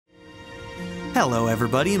Hello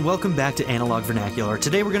everybody and welcome back to Analog Vernacular.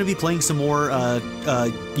 Today we're going to be playing some more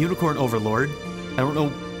Unicorn Overlord. I don't know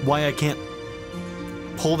why I can't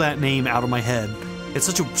pull that name out of my head. It's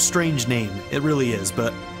such a strange name, it really is,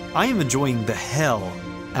 but I am enjoying the hell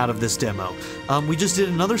out of this demo. We just did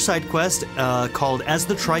another side quest called As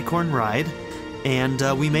the Tricorn Ride, and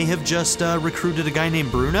we may have just recruited a guy named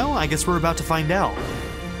Bruno. I guess we're about to find out.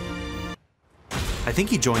 I think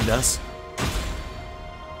he joined us.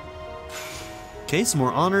 Okay, some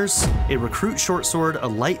more honors. A recruit short sword, a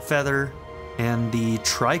light feather, and the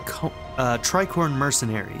Tricorn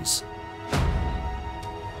mercenaries.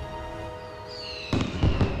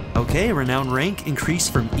 Okay, renown rank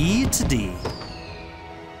increased from E to D.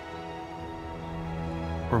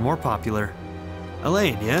 We're more popular.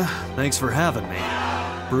 Alain, yeah? Thanks for having me.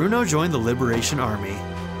 Bruno joined the Liberation Army.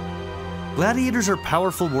 Gladiators are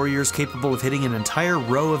powerful warriors capable of hitting an entire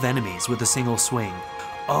row of enemies with a single swing.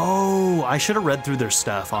 Oh, I should have read through their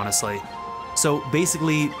stuff, honestly. So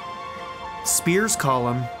basically, spears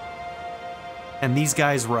column, and these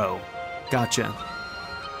guys row. Gotcha.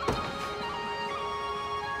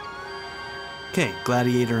 Okay,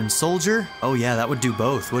 gladiator and soldier. Oh yeah, that would do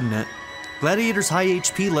both, wouldn't it? Gladiator's high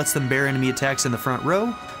HP lets them bear enemy attacks in the front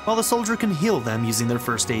row, while the soldier can heal them using their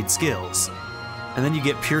first aid skills. And then you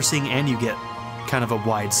get piercing and you get kind of a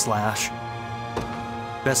wide slash.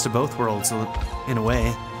 Best of both worlds, in a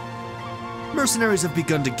way. Mercenaries have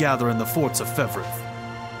begun to gather in the forts of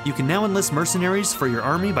Fevrith. You can now enlist mercenaries for your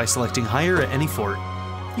army by selecting hire at any fort.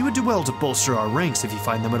 You would do well to bolster our ranks if you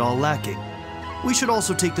find them at all lacking. We should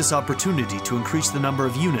also take this opportunity to increase the number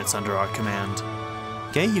of units under our command.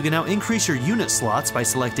 Okay, you can now increase your unit slots by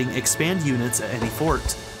selecting expand units at any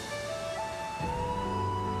fort.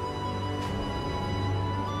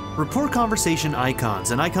 Report conversation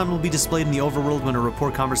icons. An icon will be displayed in the overworld when a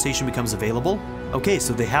report conversation becomes available. Okay,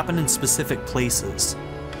 so they happen in specific places.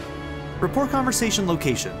 Report conversation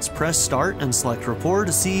locations. Press start and select report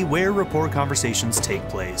to see where report conversations take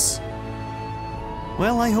place.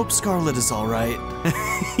 Well, I hope Scarlet is alright,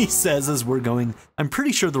 he says as we're going, I'm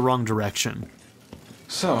pretty sure, the wrong direction.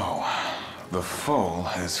 So, the foal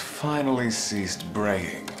has finally ceased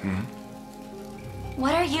braying,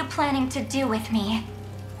 What are you planning to do with me?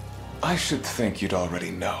 I should think you'd already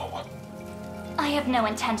know. I have no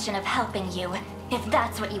intention of helping you, if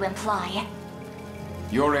that's what you imply.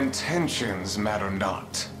 Your intentions matter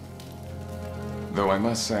not. Though I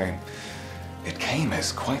must say, it came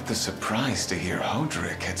as quite the surprise to hear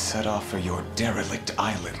Hodrick had set off for your derelict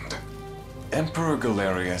island. Emperor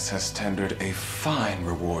Galerius has tendered a fine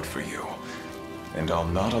reward for you, and I'll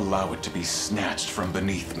not allow it to be snatched from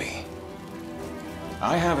beneath me.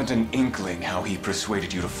 I haven't an inkling how he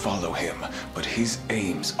persuaded you to follow him, but his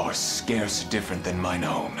aims are scarce different than mine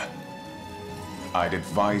own. I'd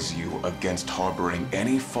advise you against harboring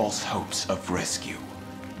any false hopes of rescue,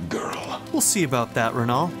 girl. We'll see about that,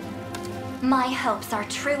 Renal. My hopes are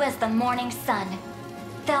true as the morning sun.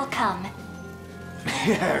 They'll come.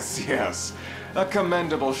 Yes. A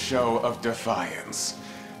commendable show of defiance.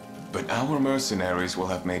 But our mercenaries will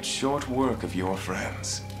have made short work of your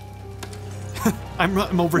friends.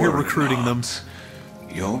 I'm over here recruiting them.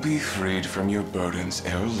 You'll be freed from your burdens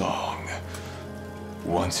ere long.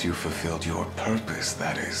 Once you've fulfilled your purpose,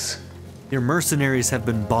 that is. Your mercenaries have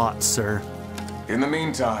been bought, sir. In the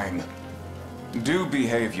meantime, do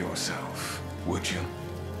behave yourself, would you?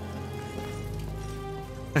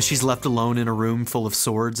 As she's left alone in a room full of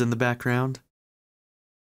swords in the background.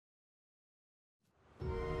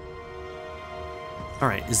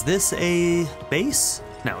 Alright, is this a base?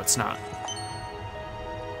 No, it's not.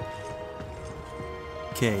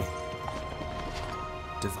 Okay.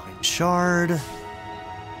 Divine Shard.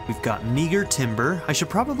 We've got meager timber. I should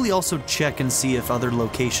probably also check and see if other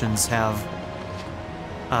locations have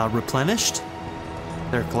replenished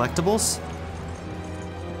their collectibles.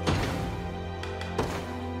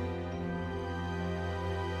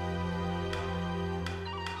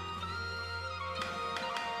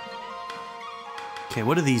 Okay,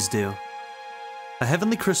 what do these do? A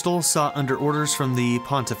heavenly crystal sought under orders from the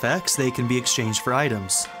Pontifex. They can be exchanged for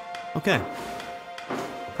items. Okay.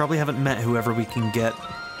 Probably haven't met whoever we can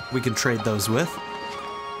trade those with.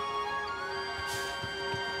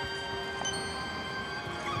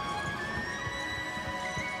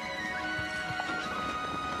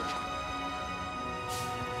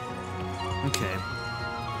 Okay.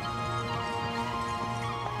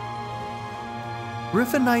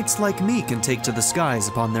 Griffin knights like me can take to the skies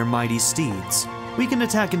upon their mighty steeds. We can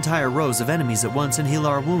attack entire rows of enemies at once and heal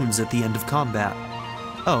our wounds at the end of combat.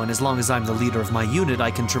 Oh, and as long as I'm the leader of my unit,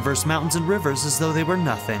 I can traverse mountains and rivers as though they were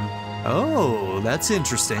nothing. Oh, that's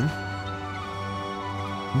interesting.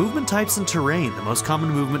 Movement types and terrain. The most common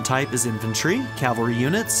movement type is infantry. Cavalry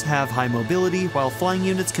units have high mobility, while flying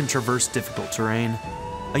units can traverse difficult terrain.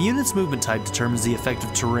 A unit's movement type determines the effect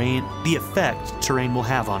terrain will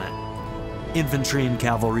have on it. Infantry and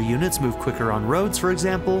cavalry units move quicker on roads, for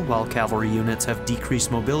example, while cavalry units have decreased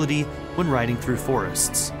mobility when riding through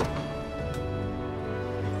forests.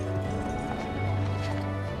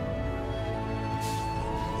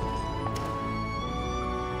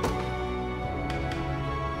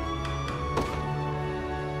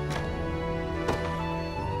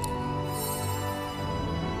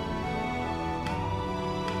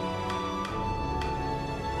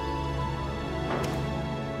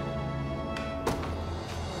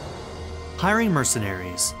 Hiring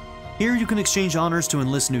mercenaries. Here you can exchange honors to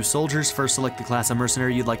enlist new soldiers. First select the class of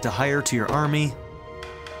mercenary you'd like to hire to your army.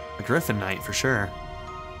 A Griffin Knight for sure.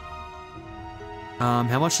 How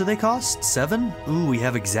much do they cost? 7? Ooh, we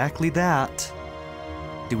have exactly that.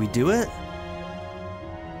 Do we do it?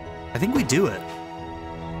 I think we do it.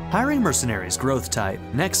 Hiring mercenaries, growth type.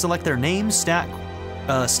 Next select their name, stat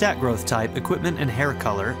growth type, equipment and hair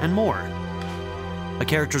color, and more. A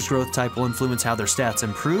character's growth type will influence how their stats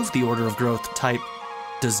improve. The order of growth type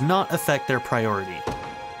does not affect their priority.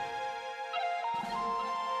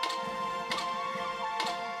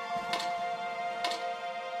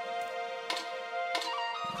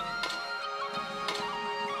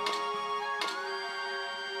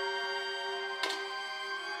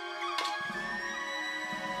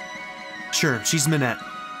 Sure, she's Minette.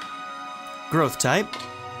 Growth type.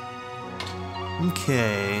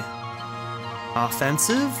 Okay.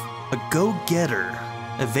 Offensive, a go-getter,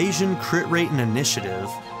 evasion, crit rate, and initiative.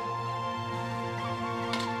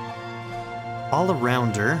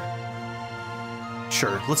 All-arounder.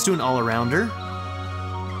 Sure, let's do an all-arounder.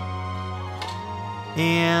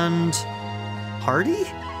 And hardy?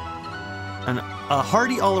 A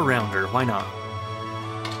hardy all-arounder, why not?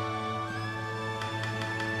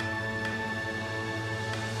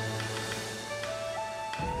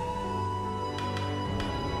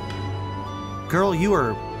 Girl, you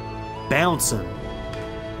are bouncing.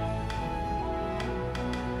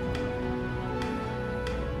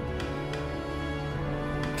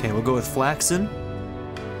 Okay, we'll go with flaxen.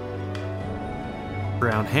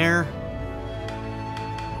 Brown hair.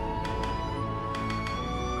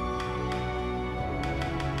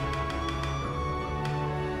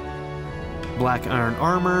 Black iron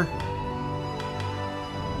armor.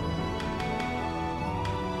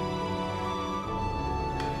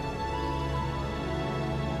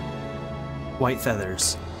 White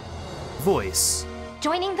feathers. Voice.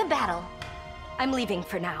 Joining the battle. I'm leaving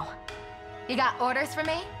for now. You got orders for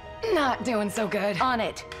me? Not doing so good. On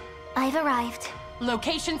it. I've arrived.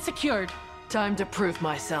 Location secured. Time to prove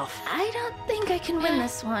myself. I don't think I can win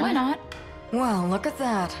this one. Why not? Well, look at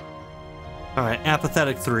that. Alright,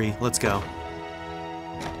 apathetic 3. Let's go.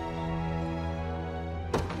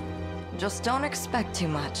 Just don't expect too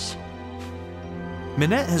much.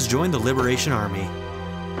 Minette has joined the Liberation Army.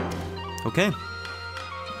 Okay.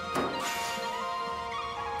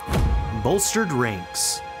 Bolstered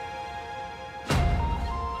ranks.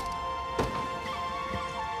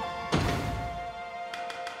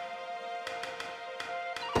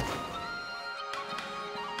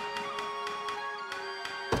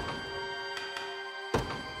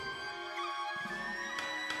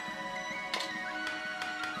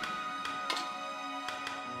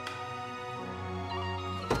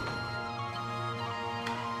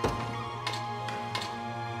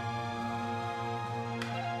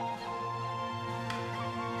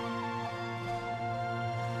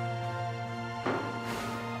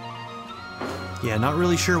 Yeah, not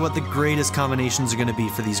really sure what the greatest combinations are going to be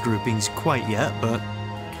for these groupings quite yet, but...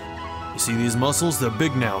 You see these muscles? They're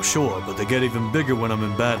big now, sure, but they get even bigger when I'm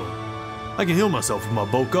in battle. I can heal myself with my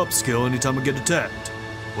bulk up skill anytime I get attacked.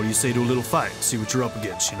 What do you say to a little fight? See what you're up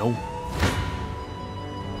against, you know?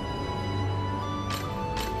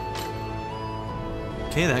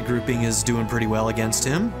 Okay, that grouping is doing pretty well against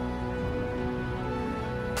him.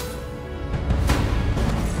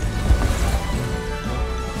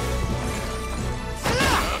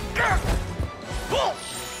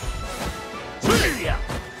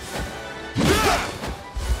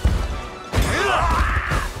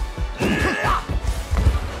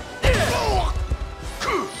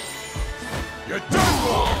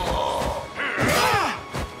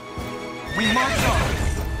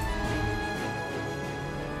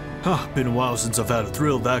 Been a while since I've had a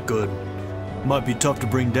thrill that good. Might be tough to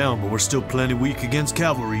bring down, but we're still plenty weak against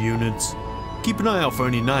cavalry units. Keep an eye out for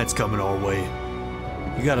any knights coming our way.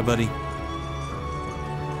 You got it, buddy.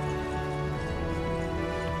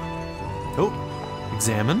 Oh,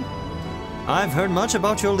 Examine. I've heard much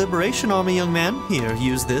about your liberation army, young man. Here,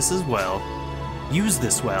 use this as well. Use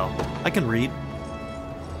this well. I can read.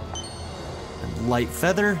 And light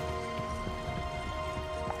feather.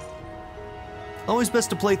 Always best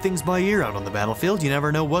to play things by ear out on the battlefield. You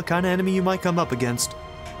never know what kind of enemy you might come up against.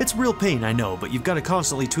 It's real pain, I know, but you've got to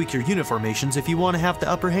constantly tweak your unit formations if you want to have the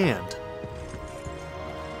upper hand.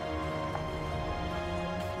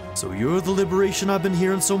 So you're the liberation I've been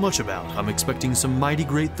hearing so much about. I'm expecting some mighty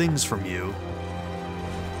great things from you.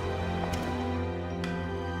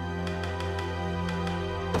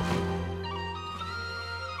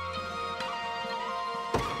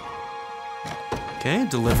 Okay,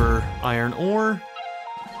 deliver iron ore.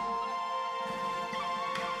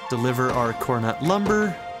 Deliver our cornet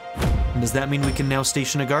lumber. And does that mean we can now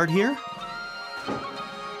station a guard here?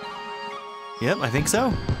 Yep, I think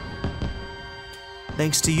so.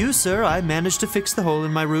 Thanks to you, sir, I managed to fix the hole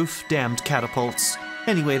in my roof. Damned catapults.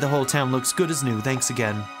 Anyway, the whole town looks good as new. Thanks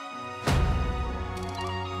again.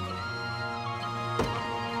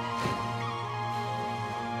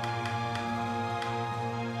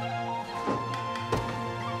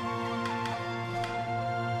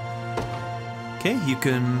 Okay, you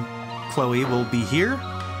can... Chloe will be here.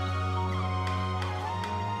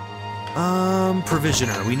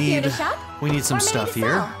 Provisioner. We need some stuff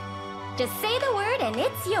here. Just say the word and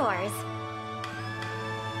it's yours.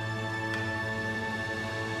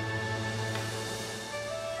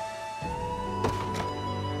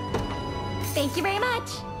 Thank you very much.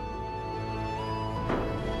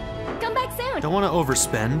 Come back soon. Don't want to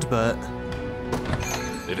overspend, but...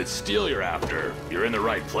 If it's steel you're after, you're in the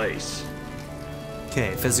right place.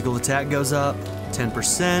 Okay, physical attack goes up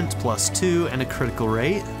 10%, +2, and a critical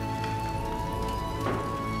rate.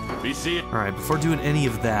 Alright, before doing any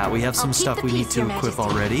of that, we have some stuff we need to equip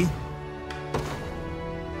already.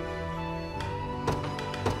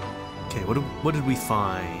 Okay, what did we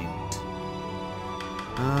find?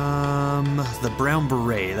 The brown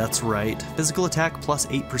beret, that's right. Physical attack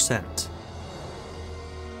 +8%.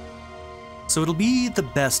 So it'll be the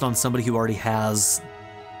best on somebody who already has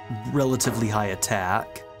relatively high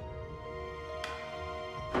attack.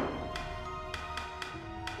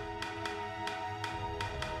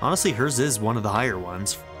 Honestly, hers is one of the higher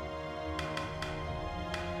ones.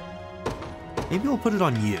 Maybe we'll put it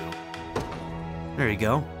on you. There you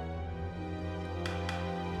go.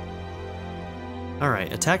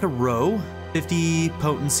 Alright, attack a row. 50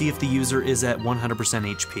 potency if the user is at 100%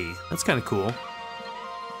 HP. That's kind of cool.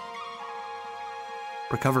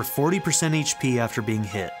 Recover 40% HP after being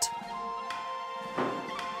hit.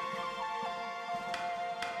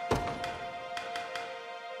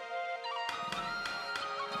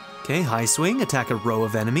 Okay, high swing, attack a row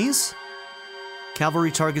of enemies.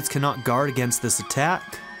 Cavalry targets cannot guard against this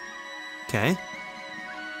attack. Okay.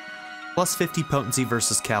 +50 potency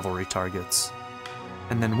versus cavalry targets.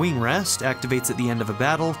 And then wing rest activates at the end of a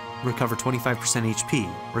battle. Recover 25%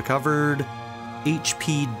 HP. Recovered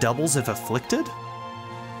HP doubles if afflicted?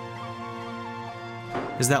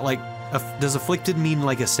 Is that like, does afflicted mean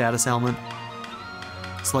like a status element?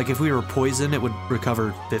 So like if we were poisoned, it would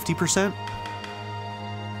recover 50%?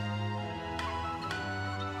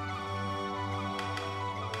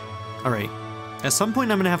 Alright, at some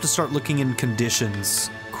point I'm gonna have to start looking in conditions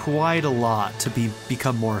quite a lot to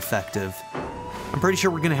become more effective. I'm pretty sure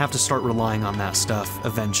we're gonna have to start relying on that stuff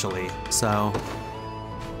eventually, so...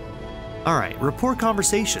 Alright, rapport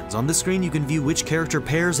conversations. On this screen you can view which character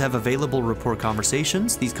pairs have available rapport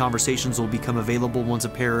conversations. These conversations will become available once a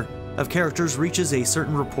pair of characters reaches a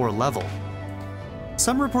certain rapport level.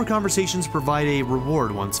 Some rapport conversations provide a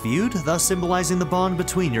reward once viewed, thus symbolizing the bond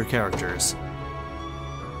between your characters.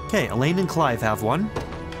 Okay, Alain and Clive have one.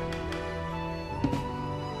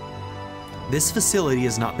 This facility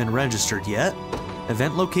has not been registered yet.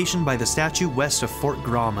 Event location by the statue west of Fort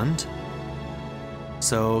Grammond.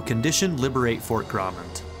 So, condition, liberate Fort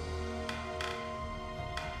Grammond.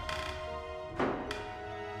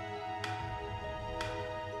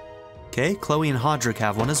 Okay, Chloe and Hodrick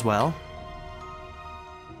have one as well.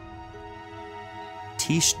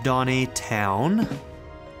 Tish Donne Town.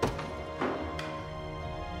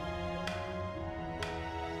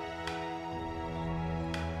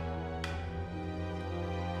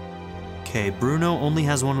 Okay, Bruno only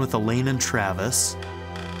has one with Alain and Travis.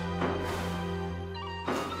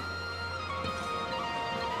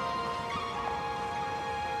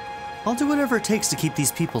 I'll do whatever it takes to keep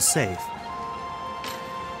these people safe.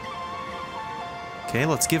 Okay,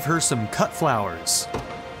 let's give her some cut flowers.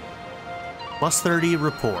 +30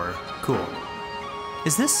 rapport. Cool.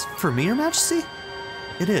 Is this for me, Your Majesty?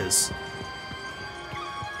 It is.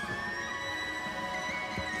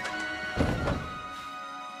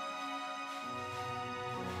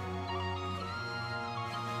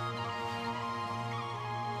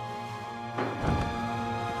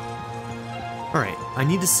 I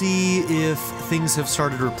need to see if things have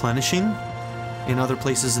started replenishing in other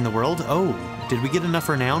places in the world. Oh, did we get enough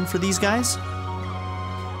renown for these guys?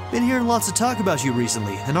 Been hearing lots of talk about you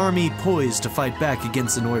recently. An army poised to fight back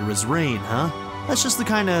against Zenoira's reign, huh? That's just the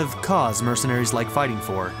kind of cause mercenaries like fighting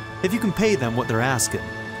for, if you can pay them what they're asking.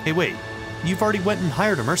 Hey wait, you've already went and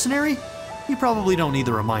hired a mercenary? You probably don't need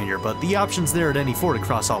the reminder, but the option's there at any fort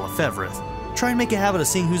across all of Fevrith. Try and make a habit of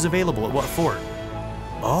seeing who's available at what fort.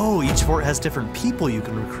 Oh, each fort has different people you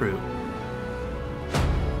can recruit.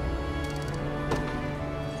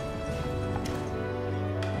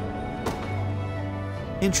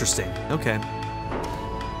 Interesting, okay.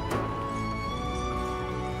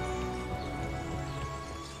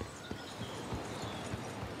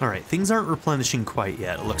 Alright, things aren't replenishing quite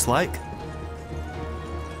yet, it looks like.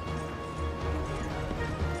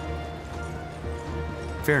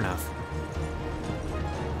 Fair enough.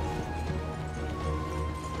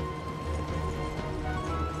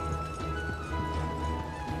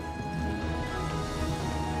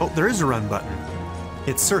 Oh, there is a run button.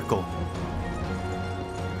 It's circle.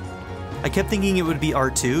 I kept thinking it would be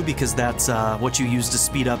R2 because that's what you use to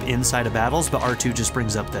speed up inside of battles, but R2 just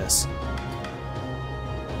brings up this.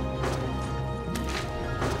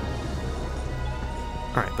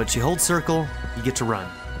 Alright, but you hold circle, you get to run.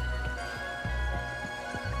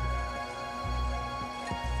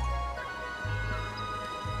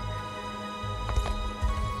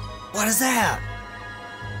 What is that?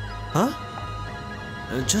 Huh?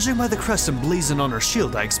 Judging by the crest emblazoned on her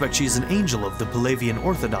shield, I expect she's an angel of the Pelavian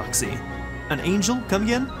Orthodoxy. An angel? Come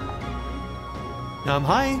again?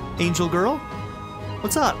 Hi, angel girl.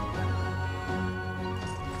 What's up?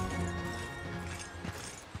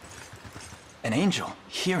 An angel,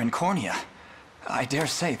 here in Cornea. I dare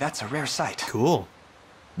say that's a rare sight. Cool.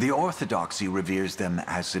 The Orthodoxy reveres them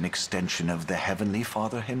as an extension of the Heavenly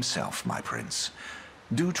Father himself, my prince.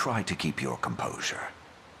 Do try to keep your composure.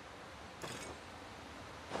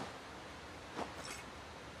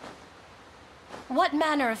 What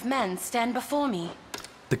manner of men stand before me?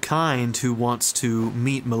 The kind who wants to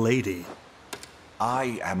meet Milady.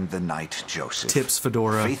 I am the Knight Joseph. Tips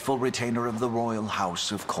Fedora. Faithful retainer of the Royal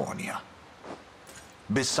House of Cornea.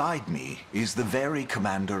 Beside me is the very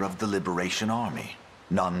commander of the Liberation Army.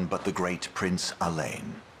 None but the great Prince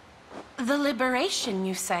Alain. The Liberation,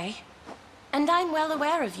 you say? And I'm well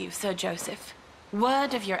aware of you, Sir Joseph.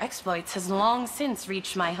 Word of your exploits has long since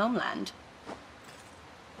reached my homeland.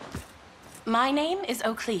 My name is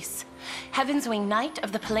Oclise, Heaven's Wing Knight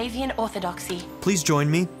of the Pelavian Orthodoxy. Please join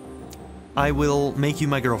me. I will make you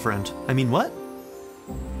my girlfriend. I mean, what?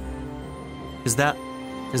 Is that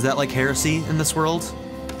like heresy in this world?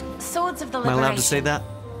 Swords of the Am I Liberation. allowed to say that?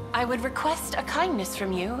 I would request a kindness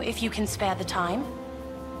from you if you can spare the time.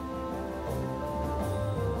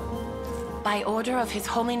 By order of His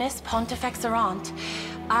Holiness Pontifex Errant,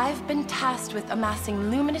 I've been tasked with amassing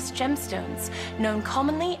luminous gemstones, known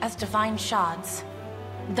commonly as divine shards.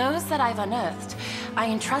 Those that I've unearthed, I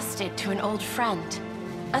entrusted to an old friend,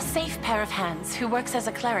 a safe pair of hands who works as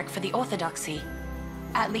a cleric for the Orthodoxy.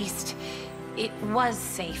 At least, it was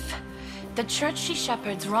safe. The church she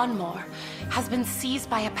shepherds, Ronmore, has been seized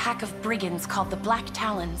by a pack of brigands called the Black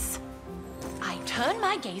Talons. I turn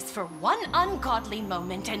my gaze for one ungodly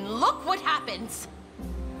moment, and look what happens!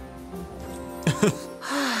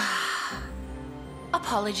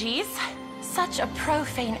 Apologies. Such a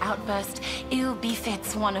profane outburst ill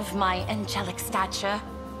befits one of my angelic stature.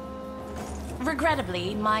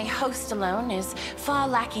 Regrettably, my host alone is far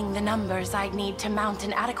lacking the numbers I'd need to mount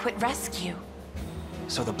an adequate rescue.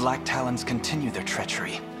 So the Black Talons continue their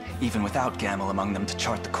treachery, even without Gamel among them to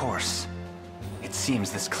chart the course. It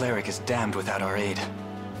seems this cleric is damned without our aid.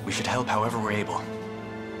 We should help however we're able.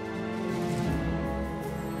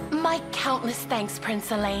 My countless thanks,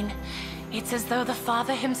 Prince Alain. It's as though the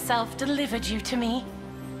Father himself delivered you to me.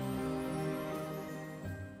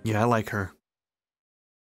 Yeah, I like her.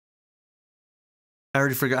 I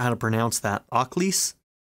already forgot how to pronounce that. Oclise?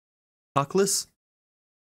 Oclise?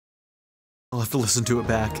 I'll have to listen to it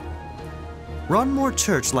back. Ronmore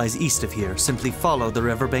Church lies east of here. Simply follow the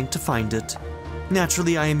riverbank to find it.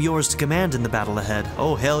 Naturally, I am yours to command in the battle ahead.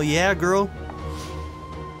 Oh, hell yeah, girl.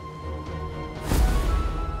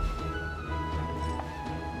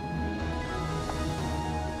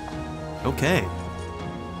 Okay.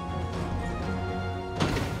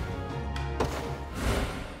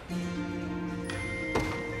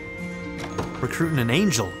 Recruiting an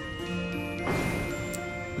angel.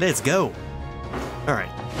 Let's go.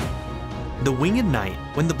 Alright. The Winged Knight.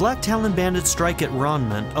 When the Black Talon bandits strike at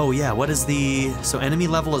Ronmont. Oh yeah, what is the... So enemy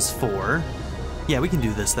level is 4. Yeah, we can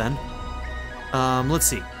do this then. Let's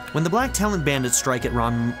see. When the Black Talon bandits strike at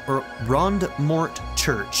Rondmort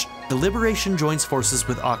Church, the Liberation joins forces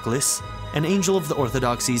with Aegis, an angel of the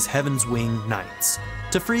Orthodoxy's Heaven's Wing Knights,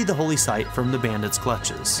 to free the holy site from the bandits'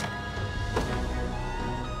 clutches.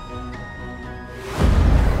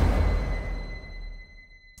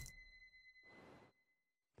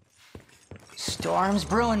 Storm's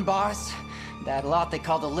brewing, boss. That lot they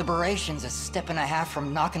call the Liberation's a step and a half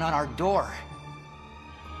from knocking on our door.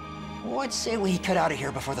 What say we cut out of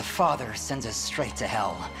here before the Father sends us straight to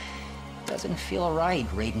hell? Doesn't feel right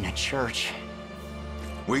raiding a church.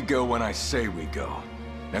 We go when I say we go.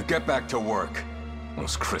 Now get back to work.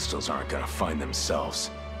 Those crystals aren't gonna find themselves.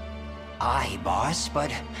 Aye, boss,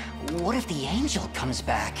 but what if the angel comes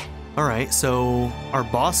back? Alright, so our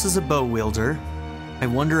boss is a bow wielder. I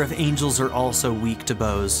wonder if angels are also weak to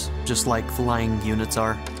bows, just like flying units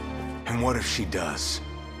are. And what if she does?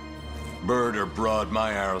 Bird or broad,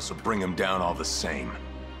 my arrows will bring him down all the same.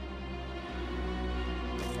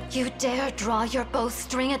 You dare draw your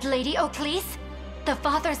bowstring at Lady Oakleys? The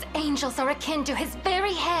Father's angels are akin to his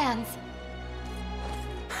very hands.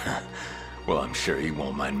 Well, I'm sure he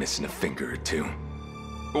won't mind missing a finger or two.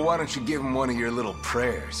 But why don't you give him one of your little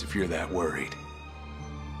prayers if you're that worried?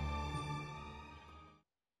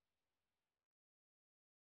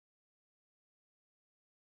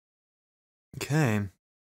 Okay.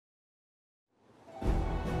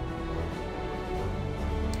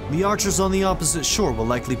 The archers on the opposite shore will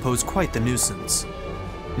likely pose quite the nuisance.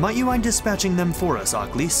 Might you mind dispatching them for us,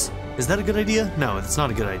 Aegis? Is that a good idea? No, that's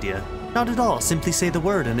not a good idea. Not at all. Simply say the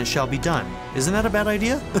word and it shall be done. Isn't that a bad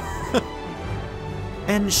idea?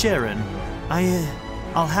 And Sharon,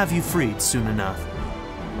 I'll have you freed soon enough.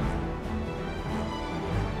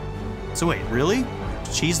 So wait, really?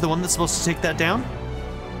 She's the one that's supposed to take that down?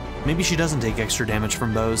 Maybe she doesn't take extra damage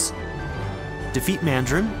from bows. Defeat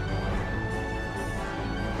Mandarin.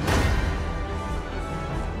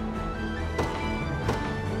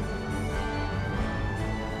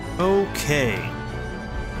 Okay.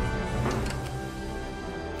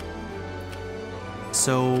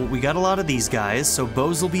 So we got a lot of these guys, so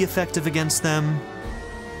bows will be effective against them.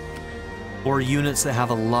 Or units that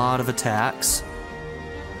have a lot of attacks.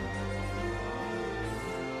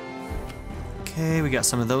 Okay, we got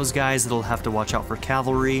some of those guys that'll have to watch out for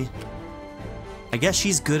cavalry. I guess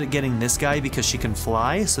she's good at getting this guy because she can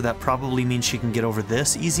fly, so that probably means she can get over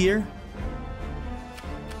this easier.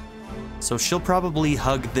 So she'll probably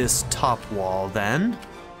hug this top wall then,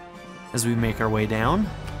 as we make our way down.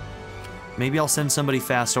 Maybe I'll send somebody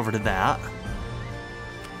fast over to that.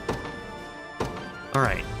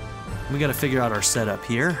 Alright, we gotta figure out our setup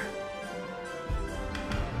here.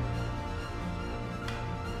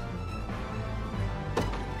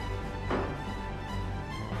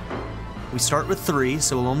 We start with 3,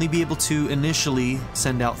 so we'll only be able to initially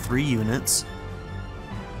send out 3 units.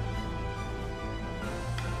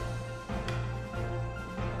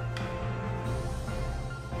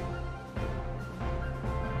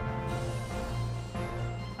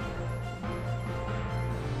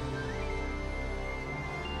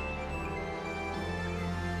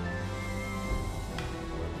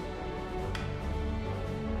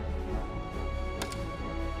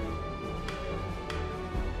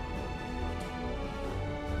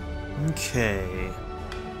 Okay.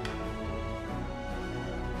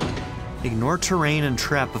 Ignore terrain and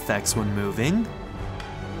trap effects when moving.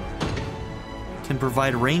 Can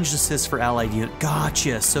provide ranged assist for allied unit.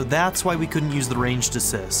 Gotcha, so that's why we couldn't use the ranged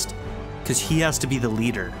assist. Because he has to be the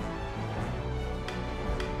leader.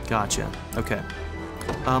 Gotcha, okay.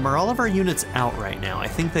 Are all of our units out right now? I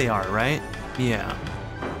think they are, right? Yeah.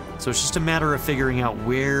 So it's just a matter of figuring out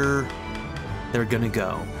where they're gonna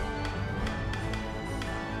go.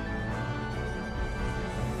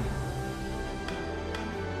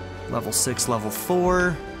 Level 6, level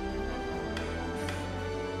 4.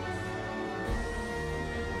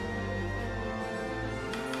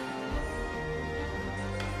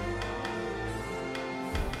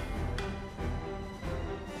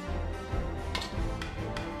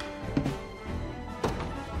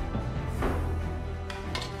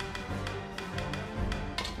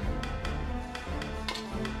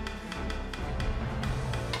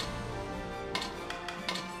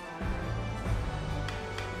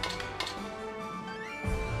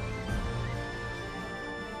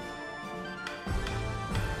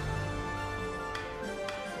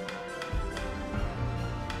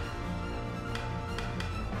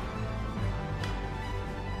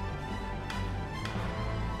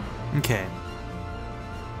 Okay.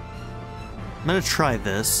 I'm gonna try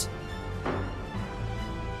this.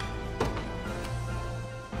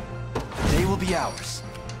 They will be ours.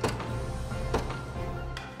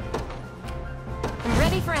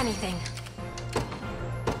 ready for anything.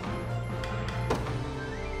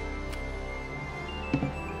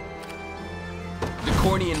 The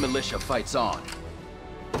Cornian militia fights on.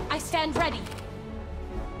 I stand ready.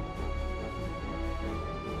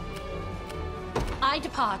 I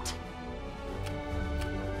depart.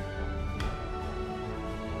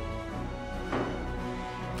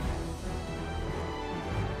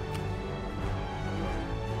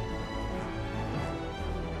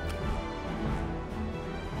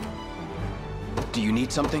 Do you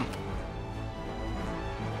need something?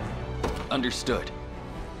 Understood.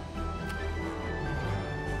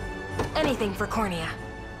 Anything for Cornia.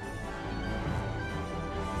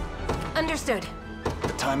 Understood.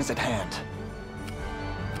 The time is at hand.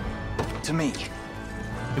 To me.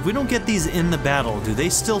 If we don't get these in the battle, do they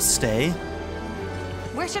still stay?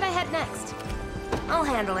 Where should I head next? I'll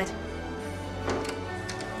handle it.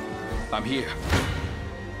 I'm here.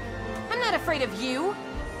 I'm not afraid of you.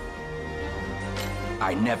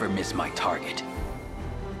 I never miss my target.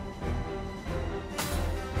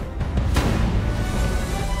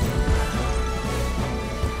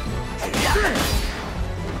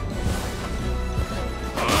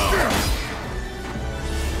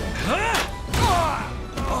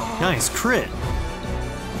 Nice crit.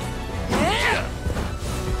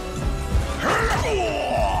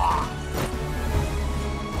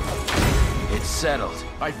 It's settled.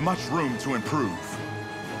 I've much room to improve.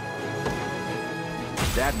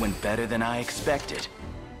 That went better than I expected.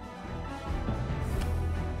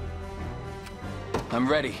 I'm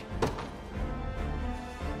ready.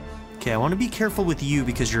 Okay, I want to be careful with you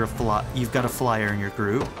because you've got a flyer in your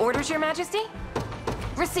group. Orders, Your Majesty?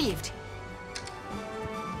 Received.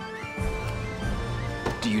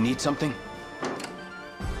 Do you need something?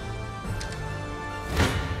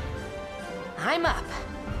 I'm up.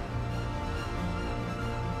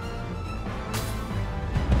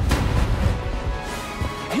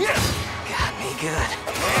 Got me good.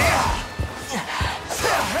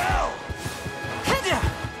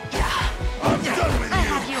 I'm done with I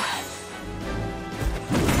have you.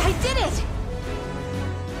 I did it!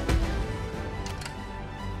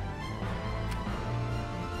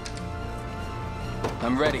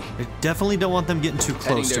 I'm ready. I definitely don't want them getting too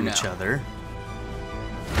close to Heading each there other.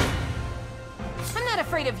 I'm not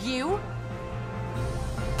afraid of you.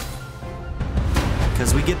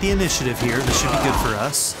 Because we get the initiative here, this should be good for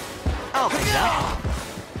us. I'll take that.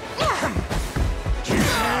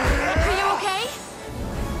 Are you okay?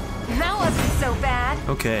 That wasn't so bad.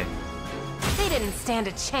 Okay. They didn't stand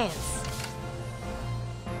a chance.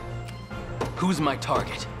 Who's my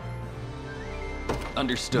target?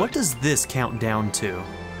 Understood. What does this count down to?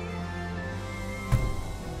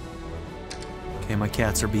 Okay, my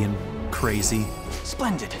cats are being crazy.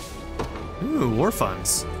 Splendid. Ooh, war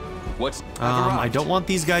funds. What's I don't want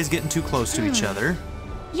these guys getting too close to each other.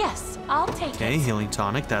 Yes, I'll take Okay, it. healing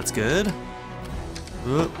tonic, that's good.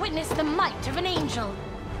 Oop. Witness the might of an angel.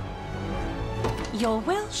 Your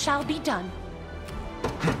will shall be done.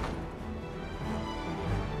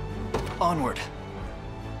 Onward.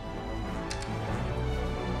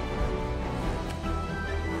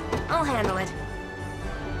 I'll handle it.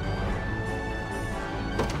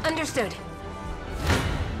 Understood.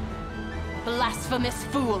 Blasphemous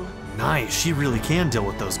fool. Nice, she really can deal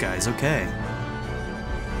with those guys, okay.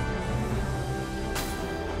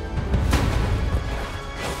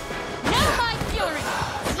 Know my fury!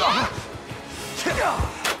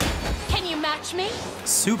 Can you match me?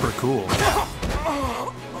 Super cool.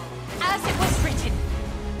 As it was written.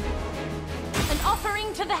 An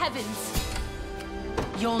offering to the heavens.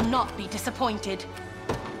 You'll not be disappointed.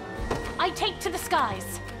 I take to the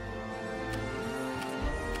skies.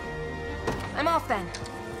 I'm off then.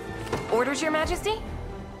 Orders, Your Majesty?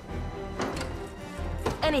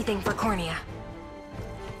 Anything for Cornia.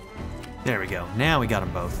 There we go, now we got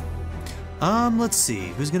them both. Let's see,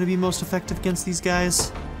 who's gonna be most effective against these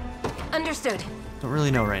guys? Understood. Don't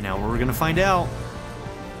really know right now, but we're gonna find out.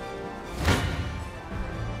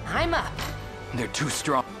 I'm up. They're too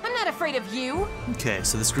strong. I'm not afraid of you. Okay,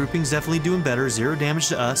 so this grouping's definitely doing better, 0 damage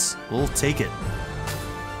to us. We'll take it.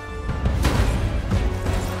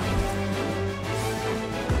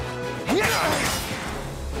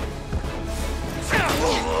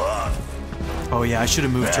 Oh yeah, I should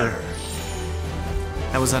have moved her.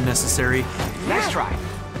 That was unnecessary. Nice try.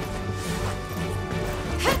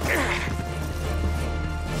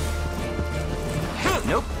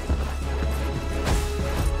 Nope.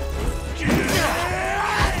 Be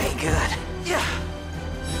good.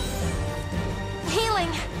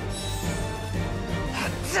 Healing.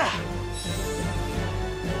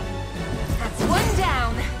 That's one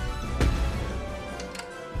down.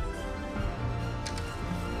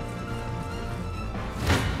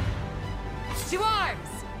 To arms!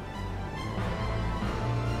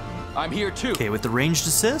 I'm here too. Okay, with the ranged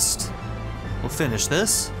assist, we'll finish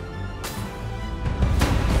this.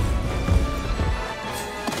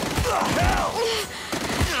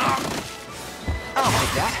 I'll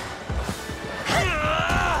take that.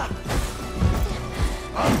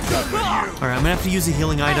 Alright, I'm gonna have to use a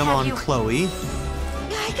healing item on Chloe.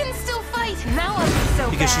 I can still fight. Now I'm so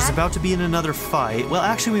Because bad. she's about to be in another fight. Well,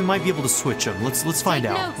 actually, we might be able to switch them. Let's find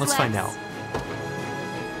Take out. notes, Let's find Lex. out.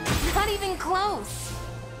 Not even close.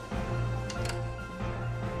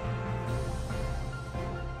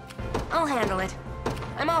 I'll handle it.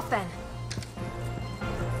 I'm off then.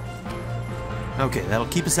 Okay, that'll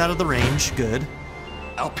keep us out of the range. Good.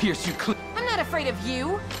 I'll pierce you clean. I'm not afraid of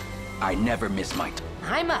you. I never miss my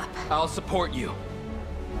I'm up. I'll support you.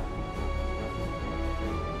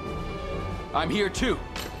 I'm here too.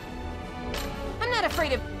 I'm not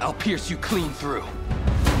afraid of... I'll pierce you clean through.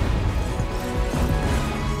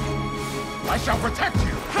 I shall protect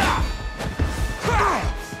you!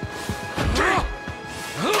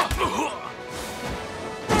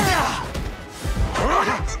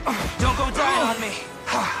 Don't go down on me!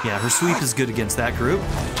 Yeah, her sweep is good against that group.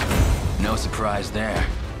 No surprise there.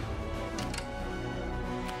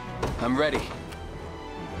 I'm ready.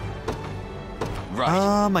 Right.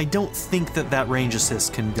 I don't think that range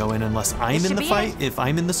assist can go in unless I'm in the fight. If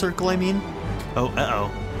I'm in the circle, I mean. Oh, uh-oh.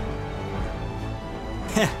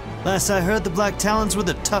 Heh, last I heard the Black Talons were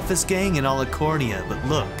the toughest gang in all of Cornea, but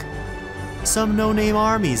look. Some no-name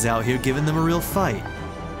armies out here giving them a real fight.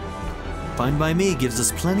 Fine by me, gives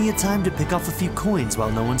us plenty of time to pick off a few coins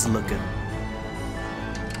while no one's looking.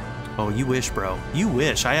 Oh, you wish, bro. You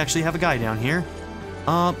wish. I actually have a guy down here.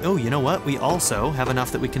 Oh, you know what? We also have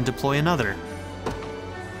enough that we can deploy another.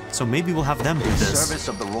 So maybe we'll have them do this. Service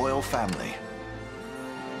of the royal family.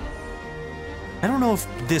 I don't know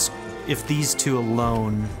if these two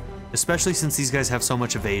alone, especially since these guys have so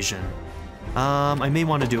much evasion. I may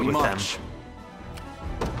want to do it with them.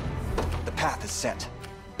 The path is set.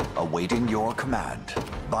 Awaiting your command.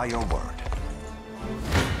 By your word.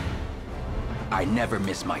 I never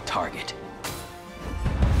miss my target.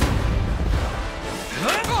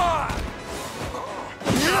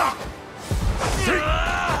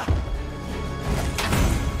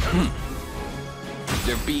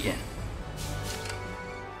 They're beaten.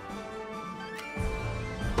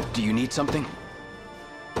 Do you need something?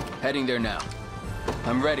 Heading there now.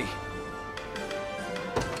 I'm ready.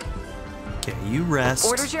 Okay, you rest.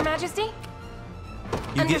 Orders, Your Majesty? You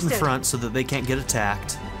get in Understood. front so that they can't get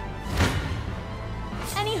attacked.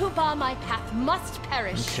 Any who bar my path must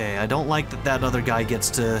perish. Okay, I don't like that other guy gets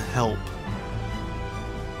to help.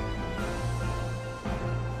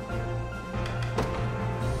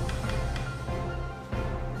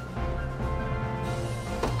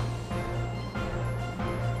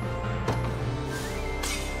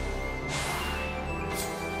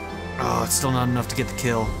 Oh, it's still not enough to get the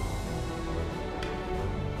kill.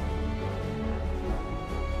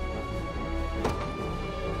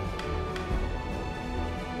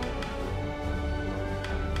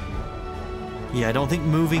 Yeah, I don't think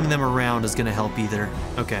moving them around is gonna help either.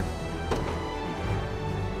 Okay.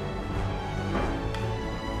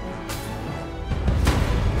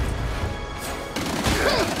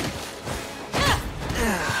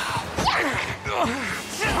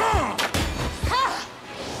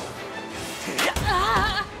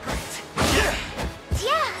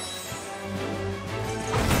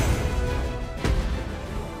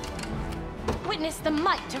 Witness the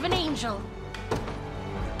might of an angel.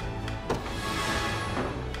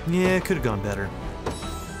 Yeah, it could have gone better.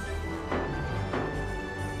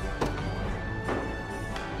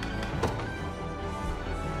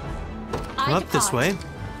 Come up this way.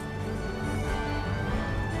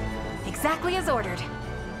 Exactly as ordered.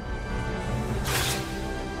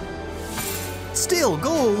 Still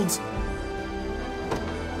gold!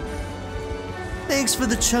 Thanks for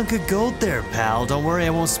the chunk of gold there, pal. Don't worry, I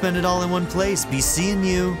won't spend it all in one place. Be seeing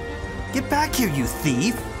you. Get back here, you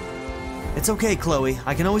thief! It's okay, Chloe.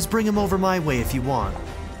 I can always bring him over my way if you want.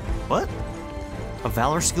 What? A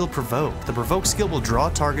Valor skill Provoke. The Provoke skill will draw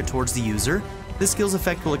a target towards the user. This skill's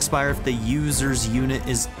effect will expire if the user's unit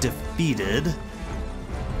is defeated.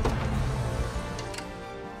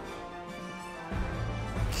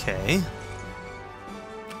 Okay.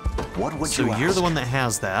 What would so you you're ask? the one that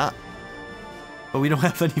has that. But we don't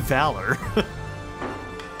have any Valor.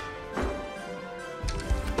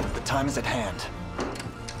 The time is at hand.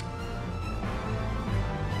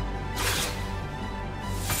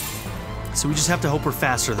 So we just have to hope we're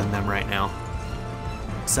faster than them right now.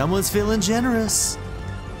 Someone's feeling generous.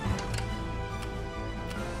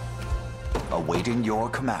 Awaiting your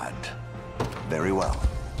command. Very well.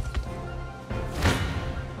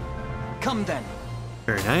 Come then.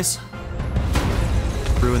 Very nice.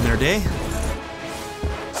 Ruin their day.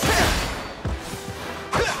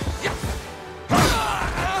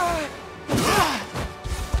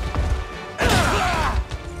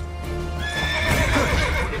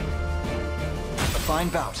 A fine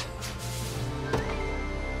bout.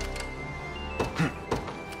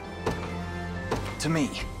 To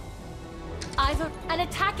me. An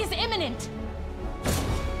attack is imminent.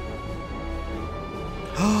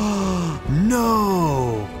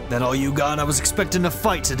 No! That all you got? I was expecting a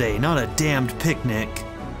fight today, not a damned picnic.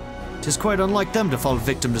 'Tis quite unlike them to fall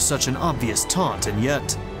victim to such an obvious taunt, and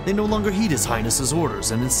yet they no longer heed His Highness's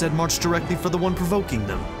orders and instead march directly for the one provoking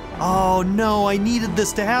them. Oh no, I needed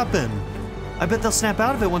this to happen. I bet they'll snap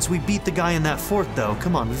out of it once we beat the guy in that fort, though.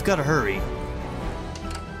 Come on, we've got to hurry.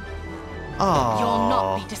 Oh. You'll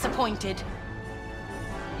not be disappointed.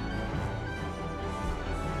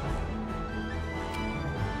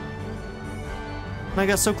 I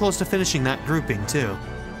got so close to finishing that grouping, too.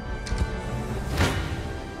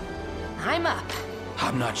 I'm up.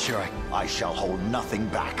 I'm not sure I shall hold nothing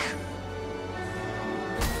back.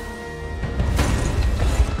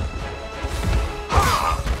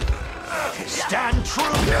 Stand true!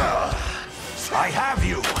 I have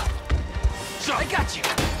you! I got you!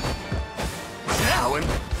 How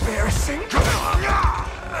embarrassing!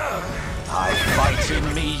 I fight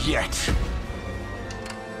in me yet!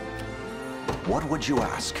 What would you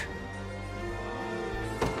ask?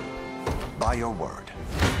 By your word.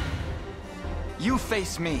 You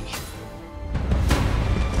face me.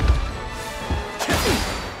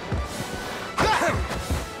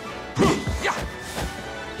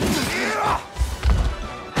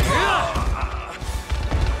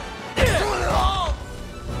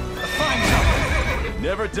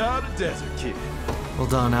 Never doubt a desert kid. Well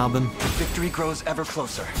done, Albin. Victory grows ever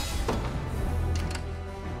closer.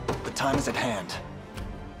 The time is at hand.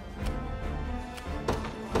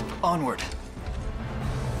 Onward.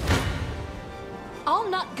 I'll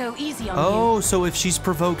not go easy on you. Oh, so if she's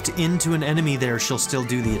provoked into an enemy there, she'll still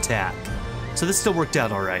do the attack. So this still worked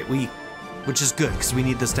out all right. Which is good, because we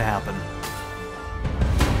need this to happen.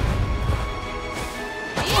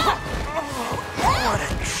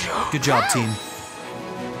 Good job, team.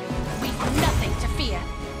 We've nothing to fear.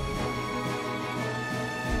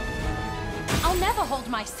 I'll never hold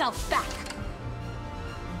myself back.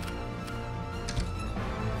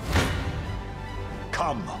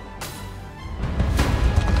 Come.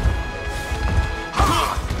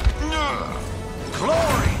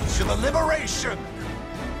 Glory to the liberation!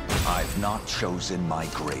 I've not chosen my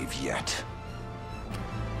grave yet.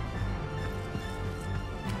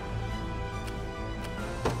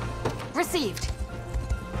 Received.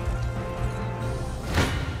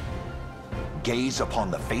 Gaze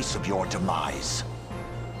upon the face of your demise.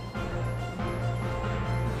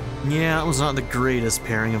 Yeah, it was not the greatest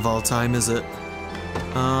pairing of all time, is it?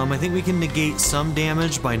 I think we can negate some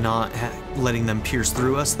damage by not letting them pierce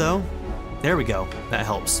through us, though. There we go. That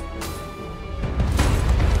helps.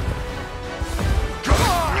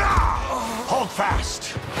 Hold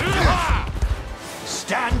fast!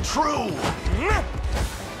 Stand true!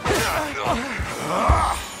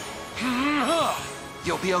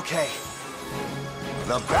 You'll be okay.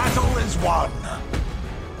 The battle is won!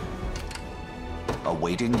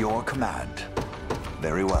 Awaiting your command.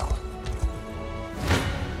 Very well.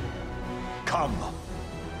 Come.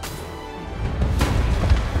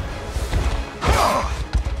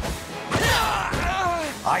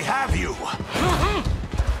 I have you!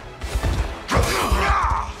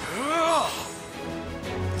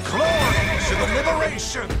 Glory to the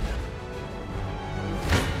liberation!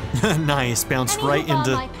 Nice, bounced Any right who bar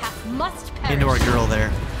into my path must perish. our girl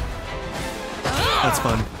there. That's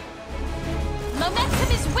fun.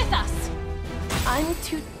 Momentum is with us. I'm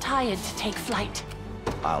too tired to take flight.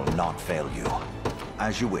 I'll not fail you.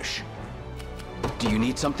 As you wish. Do you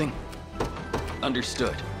need something?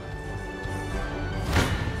 Understood.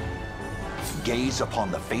 Gaze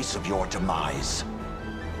upon the face of your demise.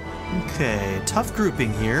 Okay, tough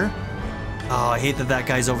grouping here. Oh, I hate that that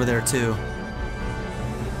guy's over there too.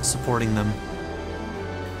 Supporting them.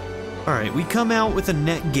 Alright, we come out with a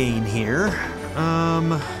net gain here.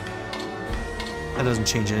 That doesn't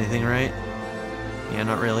change anything, right? Yeah,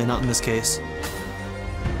 not really, not in this case.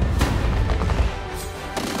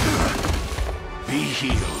 Be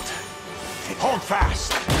healed. Hold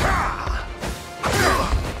fast.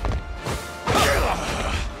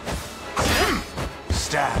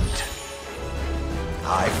 Stand.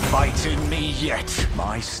 I fight in me yet.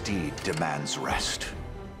 My steed demands rest.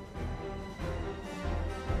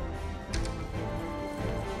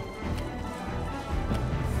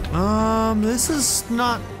 This is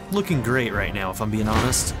not looking great right now, if I'm being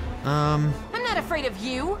honest. I'm not afraid of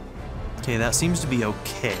you. Okay, that seems to be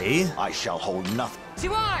okay. I shall hold nothing.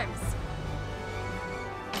 To arms!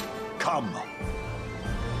 Come.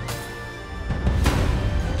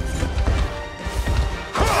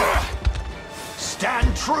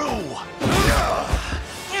 Stand true!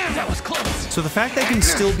 That was close. So the fact they can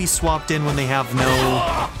still be swapped in when they have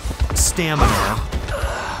no stamina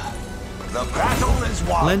The battle is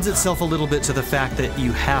won. lends itself a little bit to the fact that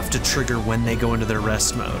you have to trigger when they go into their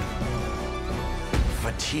rest mode.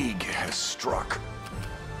 Fatigue has struck.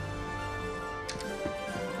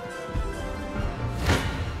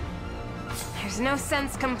 There's no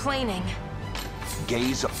sense complaining.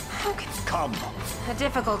 Gaze. Okay. Come. A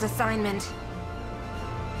difficult assignment.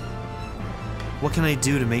 What can I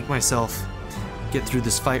do to make myself get through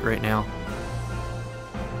this fight right now?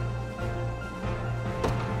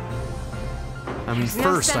 I mean, There's no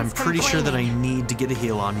first, I'm sense pretty sure that I complaining. need to get a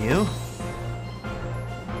heal on you.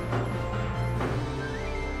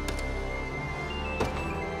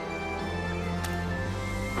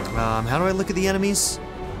 How do I look at the enemies?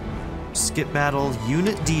 Skip battle,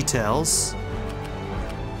 unit details.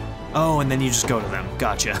 Oh, and then you just go to them.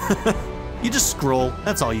 Gotcha. You just scroll.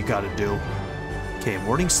 That's all you gotta do. Okay,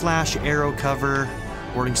 warding slash arrow cover.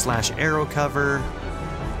 Warding slash arrow cover.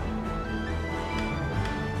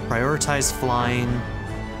 Prioritize flying.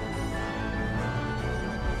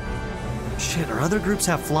 Shit, our other groups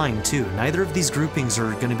have flying too. Neither of these groupings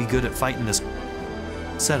are gonna be good at fighting this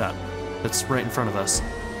setup that's right in front of us.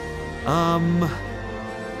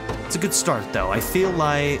 It's a good start though. I feel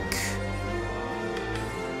like...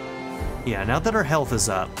 Yeah, now that our health is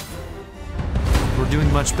up, we're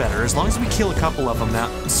doing much better. As long as we kill a couple of them,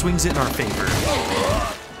 that swings it in our favor.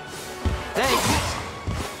 Thanks.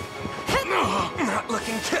 Not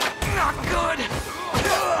looking good. Not good.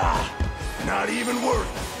 Not even worth.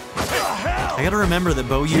 I gotta remember that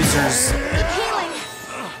bow users Healing!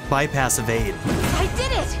 bypass evade. I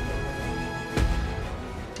did it!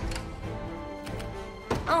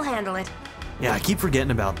 I'll handle it. Yeah, I keep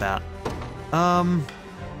forgetting about that.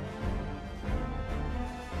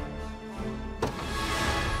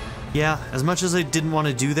 Yeah, as much as I didn't want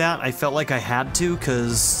to do that, I felt like I had to,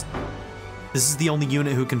 because this is the only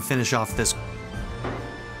unit who can finish off this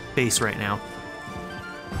base right now.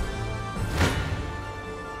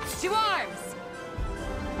 To arms!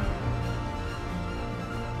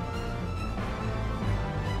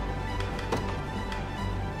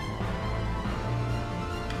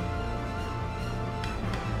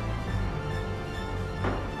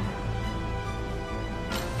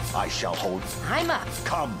 I shall hold. I'm up.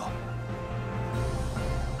 Come.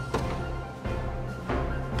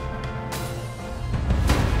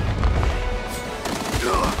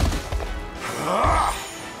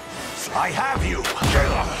 I have you.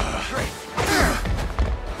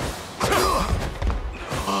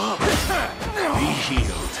 Be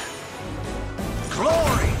healed.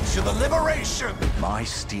 Glory to the liberation. My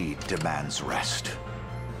steed demands rest.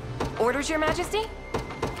 Orders, Your Majesty?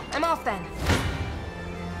 I'm off then.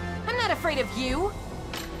 I'm not afraid of you.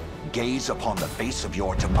 Gaze upon the face of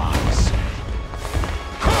your demise.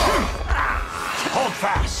 Hold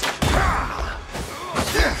fast.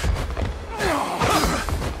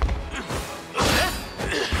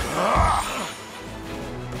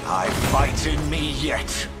 I fight in me yet.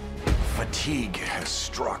 Fatigue has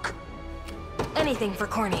struck. Anything for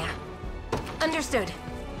Cornea. Understood.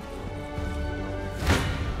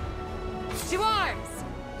 To arms!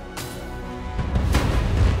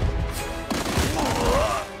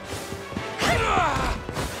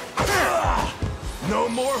 No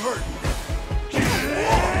more hurting.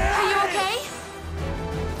 Are you okay?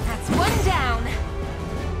 That's one down.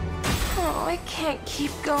 Oh, I can't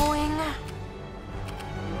keep going.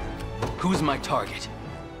 Who's my target?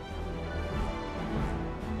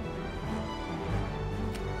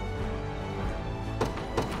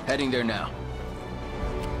 Heading there now.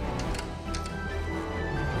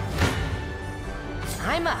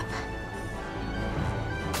 I'm up.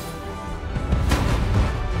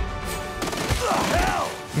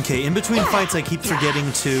 Okay, in between fights, I keep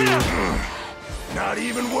forgetting to Not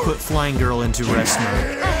even put worth. Flying Girl into rest mode.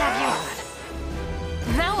 I have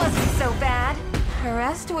you. That wasn't so bad. A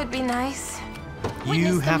rest would be nice. You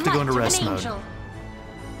Witness the have to go into might of rest an mode. angel.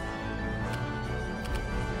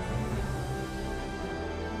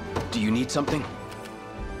 Do you need something?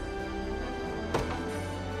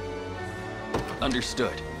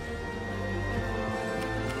 Understood.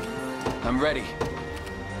 I'm ready.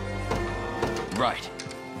 Right.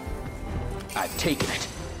 I've taken it.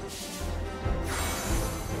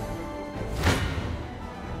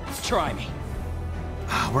 try me.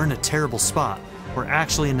 We're in a terrible spot. We're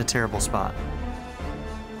actually in a terrible spot.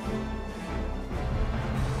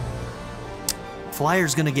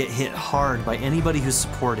 Flyer's gonna get hit hard by anybody who's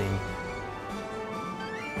supporting.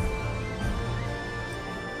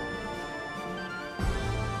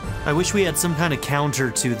 I wish we had some kind of counter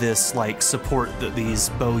to this, like, support that these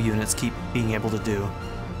bow units keep being able to do.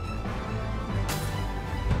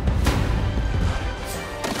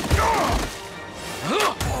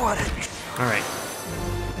 Alright.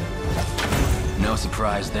 No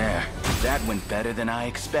surprise there. That went better than I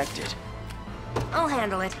expected. I'll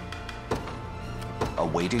handle it.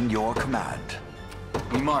 Awaiting your command.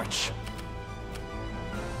 We march.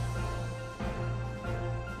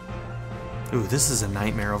 Ooh, this is a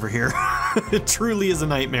nightmare over here. It truly is a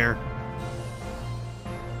nightmare.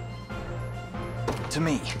 To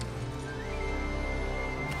me.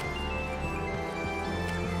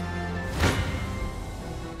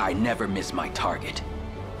 I never miss my target.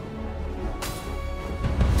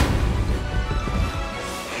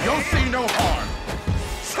 You'll see no harm.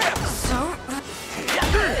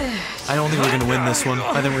 I don't think we're gonna win this one.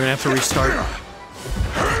 I think we're gonna have to restart.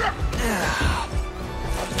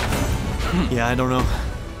 Yeah, I don't know.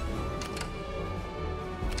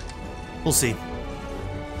 We'll see.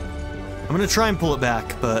 I'm gonna try and pull it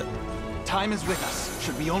back, but... Time is with us,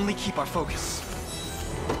 should we only keep our focus.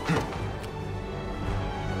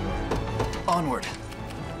 Onward.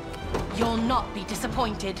 You'll not be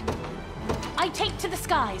disappointed. I take to the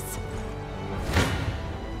skies.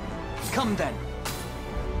 Come then.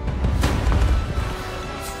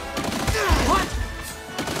 What?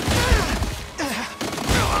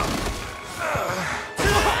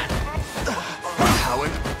 How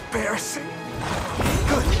embarrassing.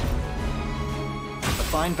 Good. A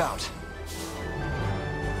fine bout.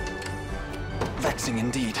 Vexing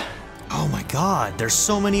indeed. Oh my god, there's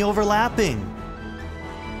so many overlapping.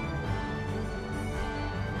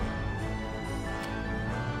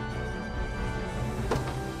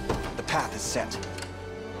 The path is set.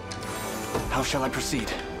 How shall I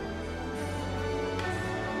proceed?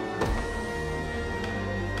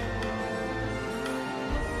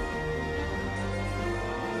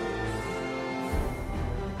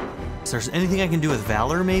 Is there anything I can do with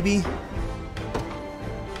Valor, maybe?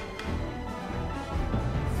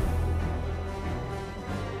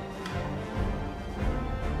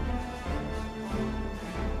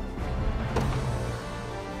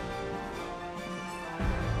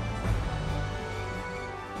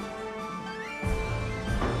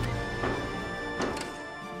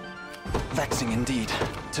 Vexing indeed.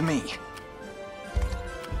 To me.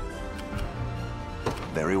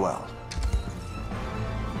 Very well.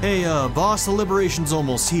 Hey, boss, the Liberation's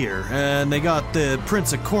almost here, and they got the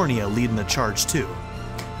Prince of Cornea leading the charge too.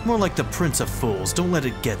 More like the Prince of Fools, don't let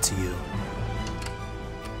it get to you.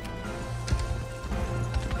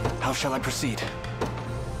 How shall I proceed?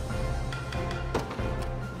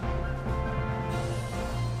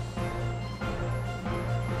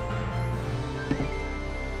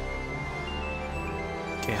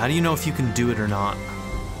 Okay, how do you know if you can do it or not?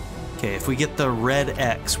 Okay, if we get the red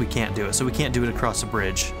X, we can't do it, so we can't do it across a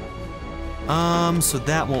bridge. So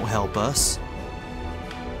that won't help us.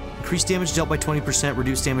 Increase damage dealt by 20%,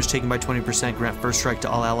 reduce damage taken by 20%, grant first strike to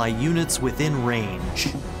all ally units within range.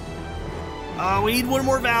 Oh, we need one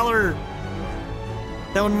more Valor!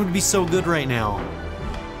 That one would be so good right now.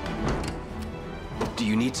 Do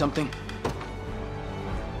you need something?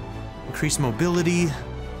 Increase mobility,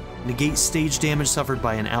 negate stage damage suffered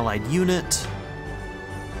by an allied unit.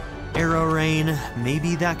 Arrow rain,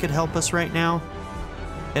 maybe that could help us right now.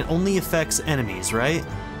 It only affects enemies, right?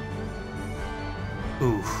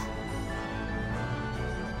 Oof.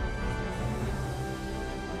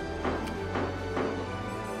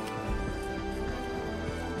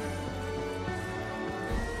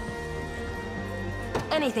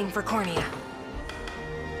 Anything for Cornea.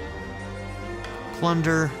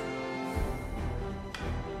 Plunder.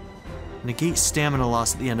 Negate stamina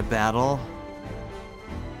loss at the end of battle.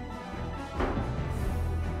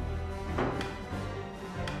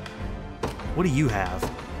 What do you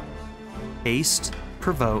have? Haste,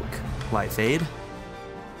 provoke, life aid.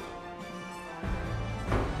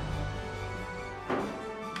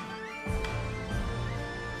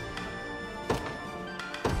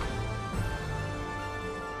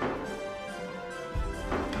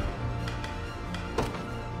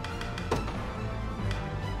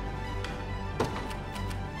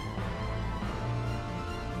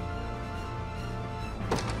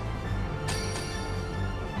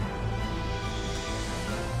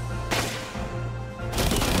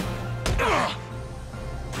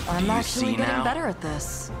 I'm you actually see getting now? better at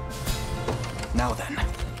this. Now then.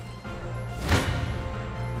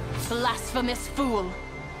 Blasphemous fool.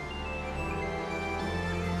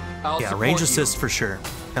 I'll Yeah, support range you. assist for sure.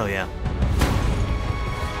 Hell yeah.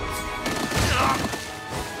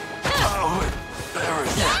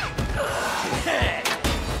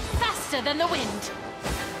 Faster than the wind.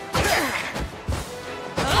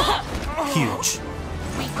 Huge.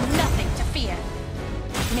 We've nothing to fear.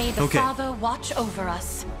 May the Okay. Father watch over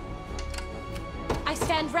us. I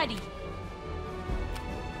stand ready.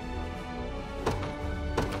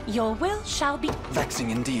 Your will shall be...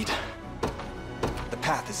 Vexing indeed. The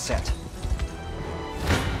path is set.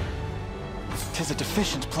 'Tis a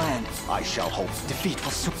deficient plan. I shall hope Defeat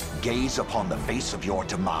will soon... gaze upon the face of your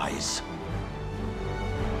demise.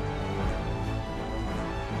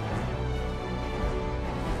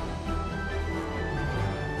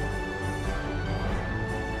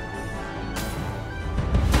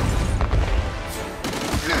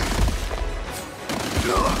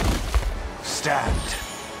 Stand.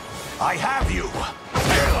 I have you.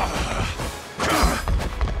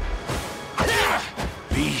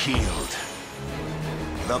 Be healed.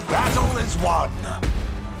 The battle is won.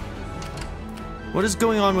 What is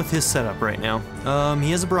going on with his setup right now?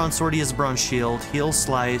 He has a bronze sword, he has a bronze shield, heal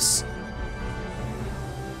slice.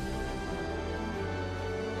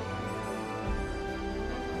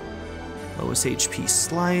 Lowest HP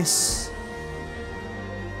slice.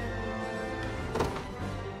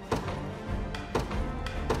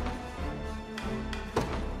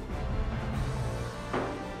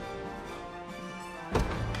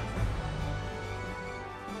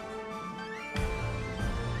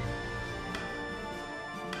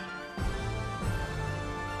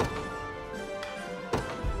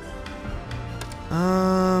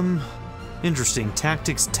 Interesting.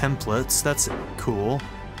 Tactics templates. That's cool.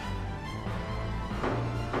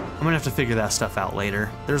 I'm gonna have to figure that stuff out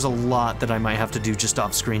later. There's a lot that I might have to do just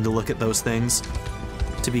off screen to look at those things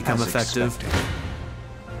to become As effective.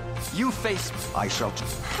 expected. You face... I shall...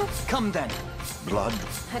 Come then. Blood,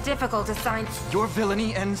 A difficult assignment. Your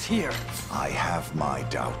villainy ends here. I have my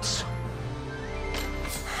doubts.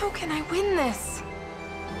 How can I win this?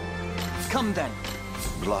 Come then.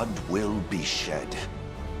 Blood will be shed.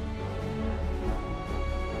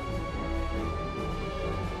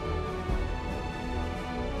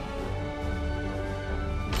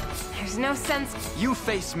 There's no sense. You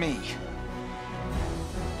face me.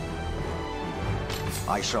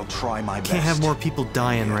 I shall try my best. Can't have more people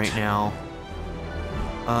dying right now.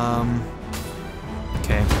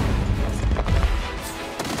 Okay.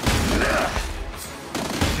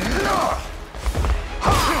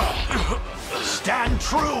 Stand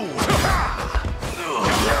true!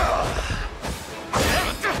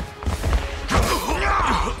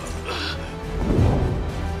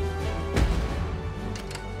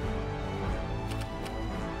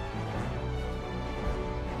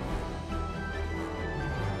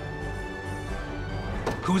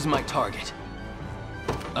 Who's my target?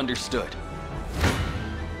 Understood.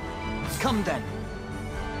 Come then.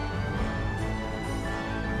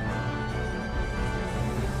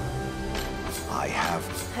 I have...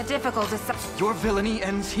 A difficult assignment. Your villainy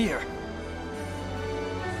ends here.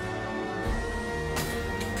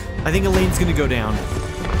 I think Elaine's gonna go down.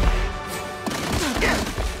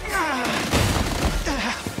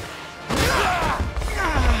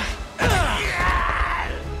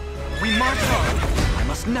 We march on. I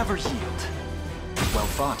must never yield. Well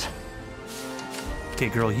fought. Okay,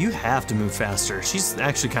 girl, you have to move faster. She's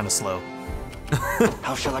actually kind of slow.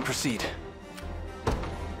 How shall I proceed?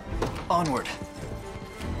 Onward.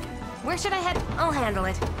 Where should I head? I'll handle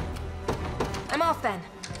it. I'm off then.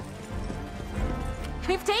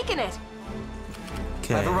 We've taken it.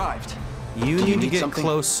 Okay. I've arrived. You Do you need to need get something?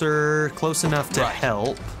 close enough to Right.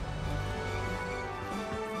 help.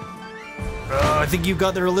 I think you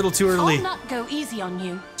got there a little too early. I'll not go easy on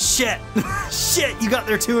you. Shit! Shit, you got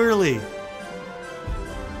there too early.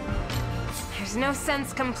 There's no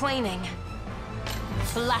sense complaining.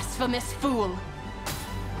 Blasphemous fool.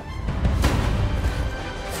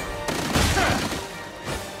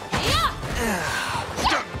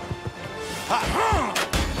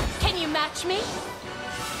 Can you match me?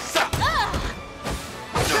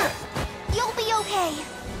 You'll be okay.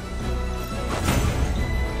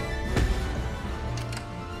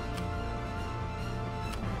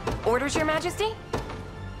 Orders, Your Majesty?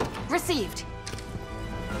 Received.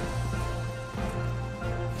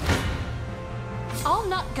 I'll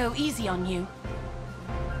not go easy on you.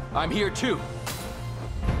 I'm here too.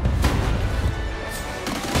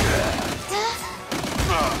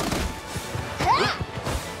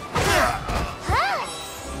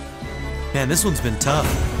 Man, this one's been tough.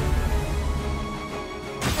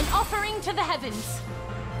 An offering to the heavens.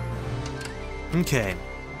 Okay.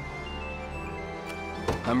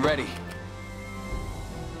 I'm ready.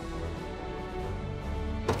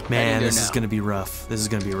 Man, this is gonna be rough. This is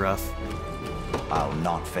gonna be rough. I'll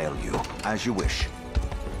not fail you, as you wish.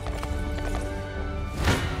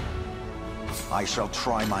 I shall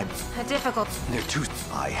try my... A difficult... They're too...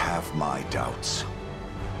 I have my doubts.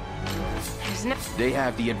 There's no... They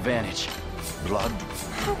have the advantage. Blood...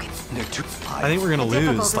 Okay. They're too... I think we're gonna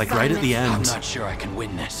lose, like right at the end. I'm not sure I can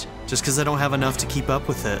win this. Just because I don't have enough to keep up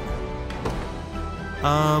with it.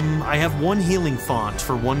 I have one healing font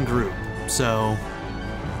for one group, so...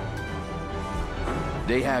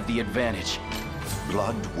 They have the advantage.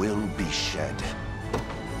 Blood will be shed.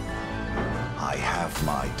 I have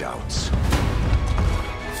my doubts.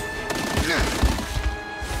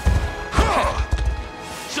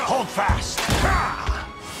 Hold fast!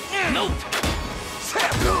 Nope!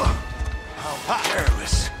 How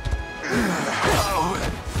careless!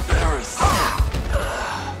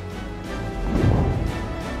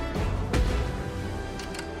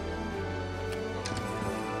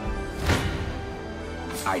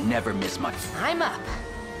 I never miss my... I'm up.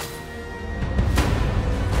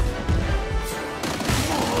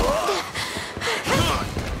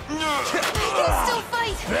 I can still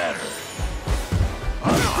fight! Better.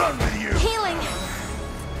 I'm done with you. Healing!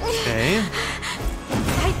 Okay.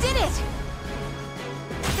 I did it!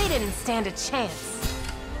 They didn't stand a chance.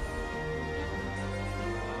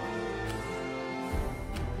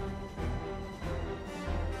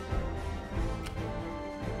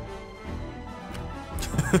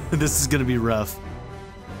 This is gonna be rough.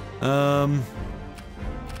 I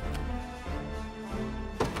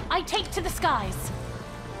take to the skies.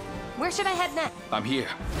 Where should I head next? I'm here.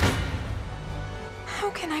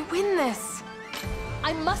 How can I win this?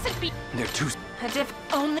 I mustn't be... They're too...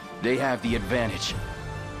 Only... They have the advantage.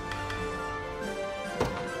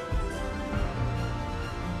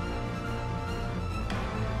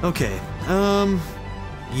 Okay.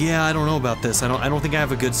 Yeah, I don't know about this. I don't think I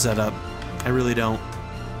have a good setup. I really don't.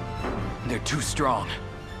 They're too strong.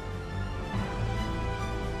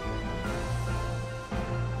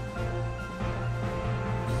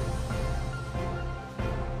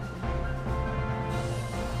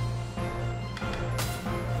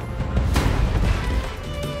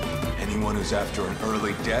 Anyone who's after an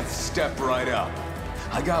early death, step right up.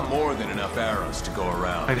 I got more than enough arrows to go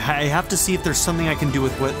around. I have to see if there's something I can do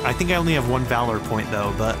with what... I think I only have one Valor point,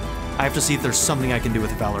 though, but I have to see if there's something I can do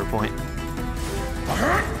with a Valor point.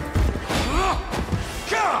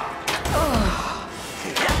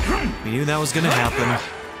 We knew that was gonna happen.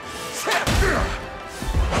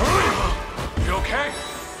 You okay?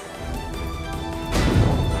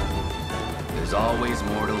 There's always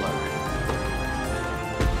more to learn.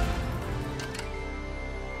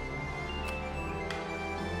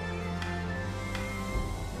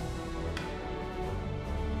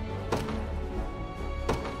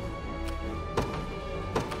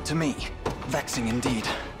 To me, vexing indeed.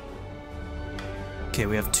 Okay,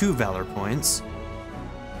 we have 2 Valor points.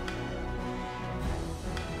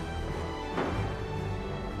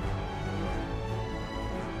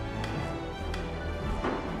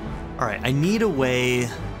 Alright, I need a way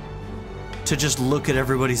to just look at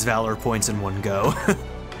everybody's Valor points in one go.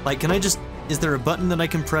 Like, can I just... Is there a button that I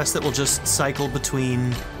can press that will just cycle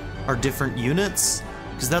between our different units?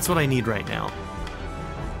 Because that's what I need right now.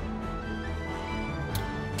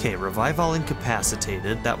 Okay, revive all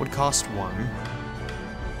incapacitated. That would cost 1.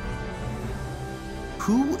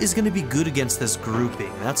 Who is going to be good against this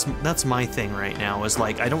grouping? That's my thing right now, is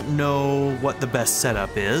like, I don't know what the best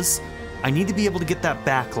setup is. I need to be able to get that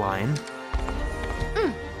back line.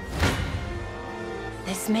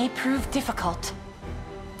 This may prove difficult.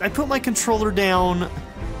 I put my controller down,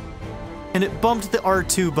 and it bumped the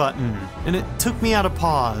R2 button, and it took me out of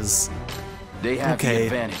pause. They have the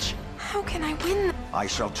advantage. How can I win? I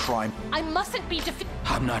shall try. I mustn't be defeated.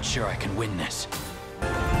 I'm not sure I can win this.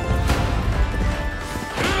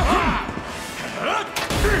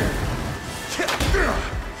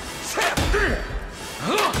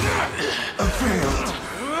 A failed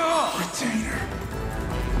retainer.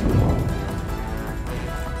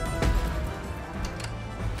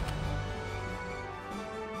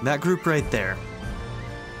 That group right there.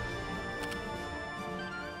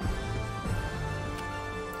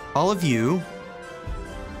 All of you,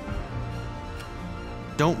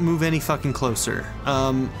 don't move any fucking closer.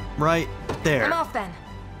 Right there. I'm off then.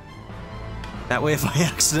 That way if I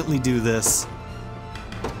accidentally do this,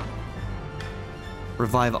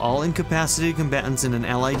 revive all incapacitated combatants in an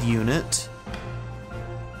allied unit.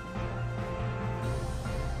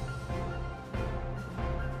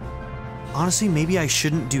 Honestly, maybe I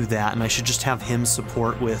shouldn't do that, and I should just have him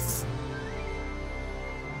support with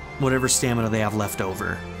whatever stamina they have left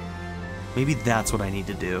over. Maybe that's what I need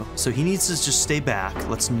to do. So he needs to just stay back.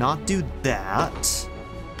 Let's not do that.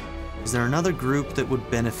 Is there another group that would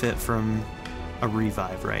benefit from a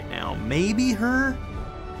revive right now? Maybe her?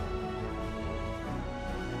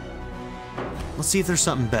 Let's see if there's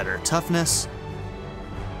something better. Toughness.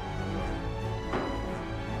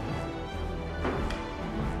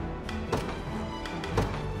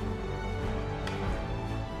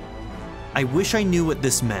 I wish I knew what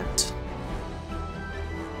this meant.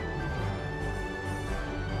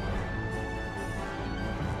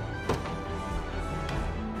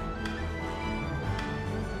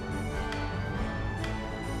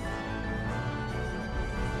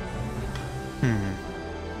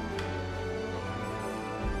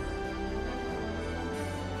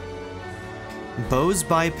 Bows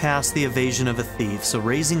bypass the evasion of a thief, so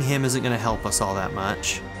raising him isn't going to help us all that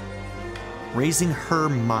much. Raising her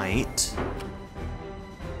might.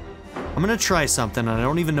 I'm going to try something, and I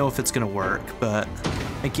don't even know if it's going to work, but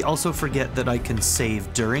I also forget that I can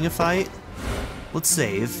save during a fight. Let's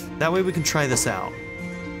save. That way we can try this out.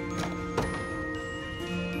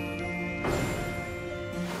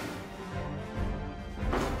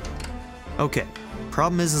 Okay.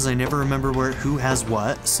 Problem is I never remember who has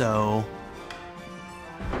what, so...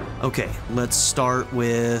 Okay, let's start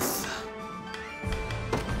with...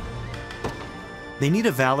 They need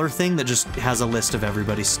a Valor thing that just has a list of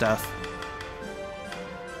everybody's stuff.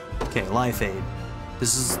 Okay, Life Aid.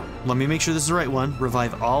 This is... Let me make sure this is the right one.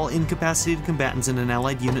 Revive all incapacitated combatants in an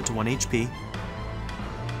allied unit to 1 HP.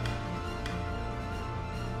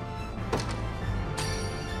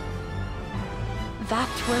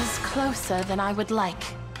 That was closer than I would like.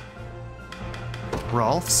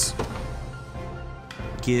 Rolf's.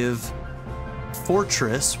 Give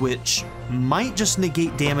Fortress, which might just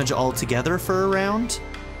negate damage altogether for a round.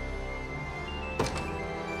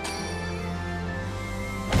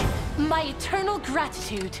 My eternal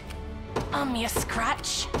gratitude. Me a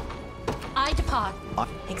scratch. I depart.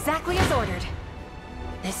 Exactly as ordered.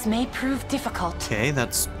 This may prove difficult. Okay,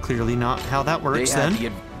 that's clearly not how that works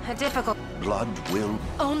then. A difficult... Blood will...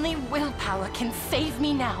 Only willpower can save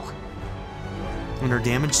me now. And her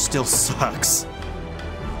damage still sucks.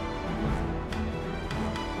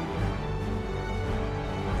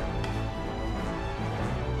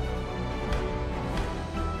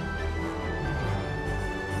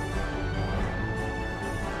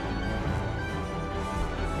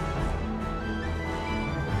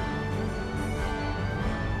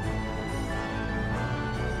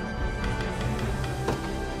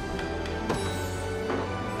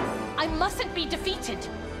 I mustn't be defeated.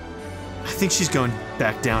 I think she's going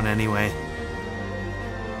back down anyway.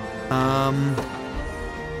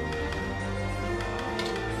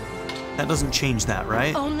 That doesn't change that,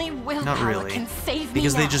 right? Only willpower Not really. can save me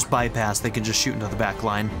Because now. they just bypass, they can just shoot into the back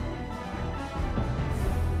line.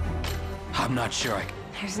 I'm not sure I...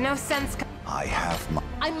 There's no sense... I have my...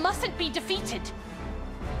 I mustn't be defeated.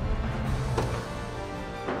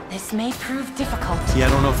 This may prove difficult. Yeah, I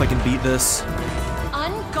don't know if I can beat this.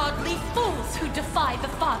 Ungodly fools who defy the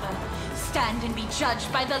Father stand and be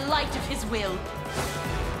judged by the light of his will.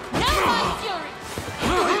 Now my fury!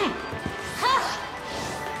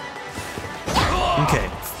 Okay,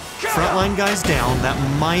 frontline guys down. That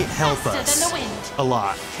might help Faster us than the wind. a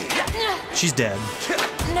lot. She's dead.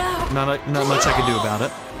 No. Not much I can do about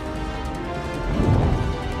it.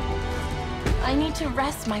 I need to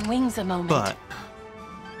rest my wings a moment. But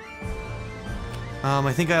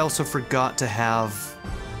I think I also forgot to have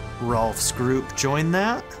Rolf's group join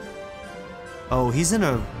that. Oh, he's in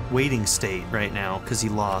a waiting state right now because he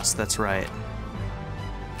lost. That's right.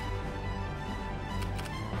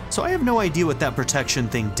 So I have no idea what that protection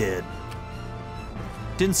thing did.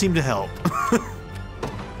 Didn't seem to help.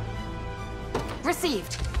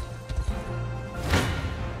 Received.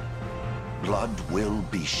 Blood will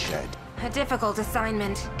be shed. A difficult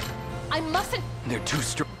assignment. I mustn't... They're too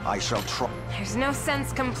strong. I shall try. There's no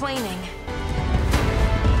sense complaining.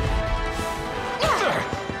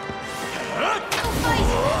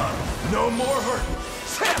 No more hurt.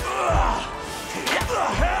 The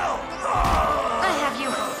hell! I have you.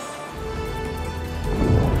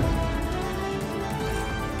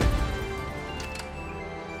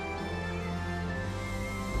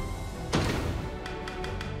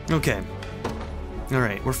 Okay.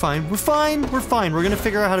 Alright, we're fine. We're fine. We're fine. We're gonna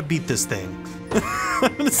figure out how to beat this thing.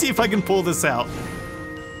 I'm gonna see if I can pull this out.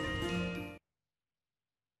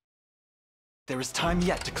 There is time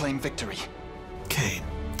yet to claim victory. Okay.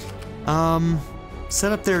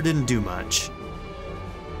 Setup there didn't do much.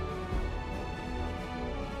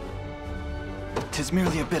 'Tis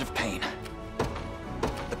merely a bit of pain.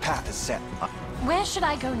 The path is set. Where should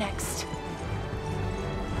I go next?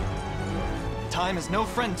 Time is no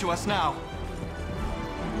friend to us now.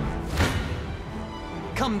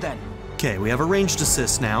 Come then. Okay, we have a ranged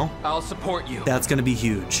assist now. I'll support you. That's gonna be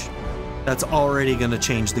huge. That's already gonna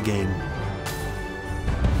change the game.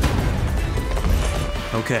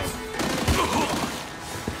 Okay.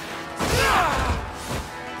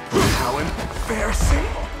 How embarrassing!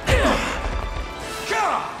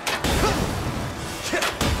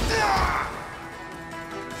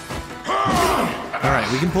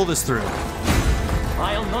 Alright, we can pull this through.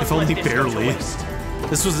 If only barely.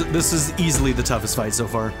 This is easily the toughest fight so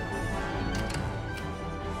far.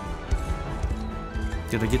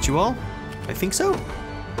 Did I get you all? I think so.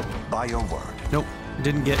 By your word. Nope.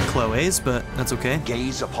 Didn't get Chloe's, but that's okay.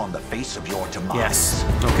 Gaze upon the face of your demise. Yes.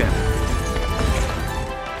 Okay.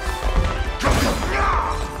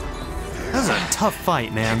 That was a tough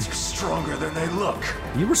fight, man. You're stronger than they look.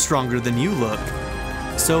 You were stronger than you look.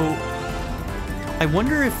 So, I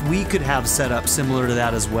wonder if we could have setup similar to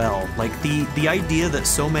that as well. Like the idea that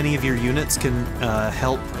so many of your units can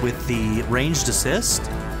help with the ranged assist.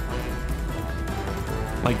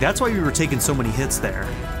 Like that's why we were taking so many hits there.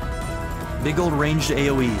 Big old ranged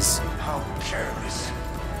AoEs. How careless.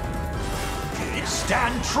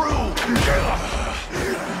 Stand true!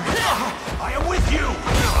 I am with you!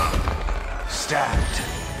 Stand.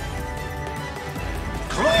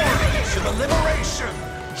 Glory to the liberation!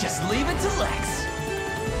 Just leave it to Lex.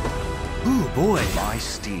 Ooh, boy. My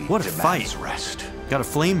steed what a fight. Rest. Got a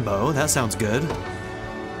flame bow. That sounds good.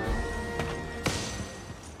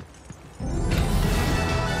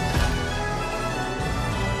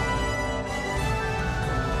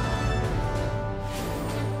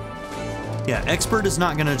 Yeah, expert is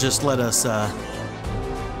not gonna just let us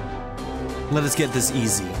get this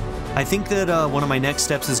easy. I think that one of my next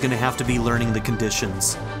steps is gonna have to be learning the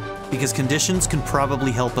conditions, because conditions can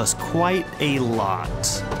probably help us quite a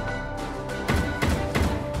lot.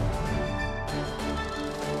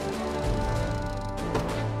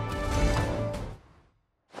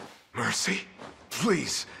 Mercy,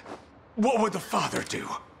 please. What would the Father do?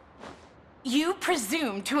 You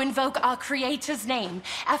presume to invoke our Creator's name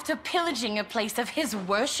after pillaging a place of his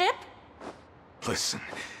worship? Listen,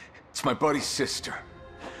 it's my buddy's sister.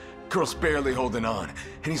 Girl's barely holding on,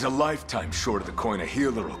 and he's a lifetime short of the coin a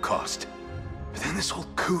healer will cost. But then this old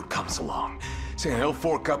coot comes along, saying he'll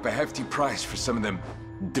fork up a hefty price for some of them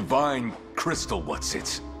divine crystal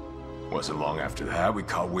what's-its. Wasn't long after that, we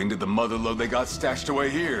caught wind of the motherlode they got stashed away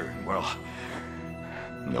here. Well,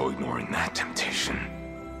 no ignoring that temptation.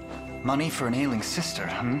 Money for an ailing sister,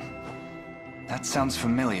 hmm? That sounds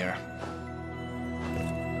familiar.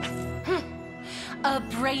 A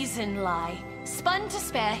brazen lie, spun to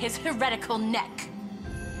spare his heretical neck.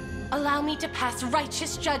 Allow me to pass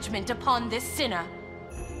righteous judgment upon this sinner.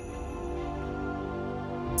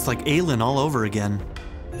 It's like Alain all over again.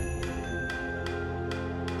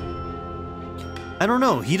 I don't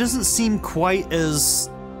know, he doesn't seem quite as...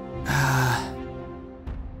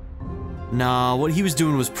 Nah, what he was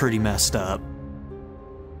doing was pretty messed up.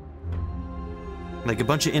 Like, a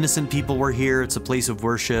bunch of innocent people were here, it's a place of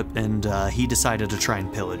worship, and he decided to try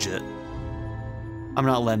and pillage it. I'm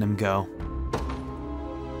not letting him go.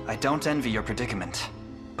 I don't envy your predicament,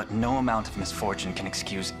 but no amount of misfortune can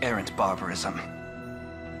excuse errant barbarism.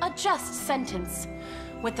 A just sentence.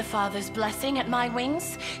 With the Father's blessing at my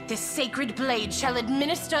wings, this sacred blade shall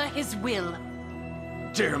administer his will.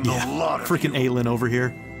 Damn the lot of freaking Alain over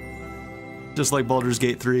here. Just like Baldur's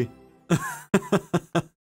Gate 3. That's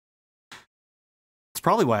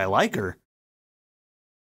probably why I like her.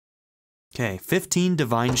 Okay, 15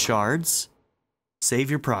 divine shards. Save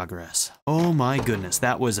your progress. Oh my goodness,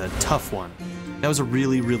 that was a tough one. That was a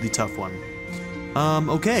really, really tough one.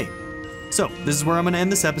 Okay. So, this is where I'm going to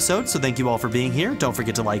end this episode, so thank you all for being here. Don't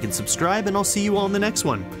forget to like and subscribe, and I'll see you all in the next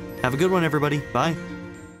one. Have a good one, everybody. Bye.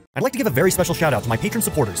 I'd like to give a very special shout out to my patron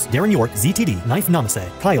supporters: Darren York, ZTD, Knife Namaste,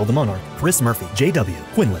 Kyle the Monarch, Chris Murphy, JW,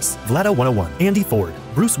 Quinless, Vlado101, Andy Ford,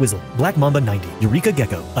 Bruce Wizzle, Black Mamba 90, Eureka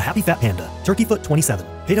Gecko, A Happy Fat Panda, Turkeyfoot 27,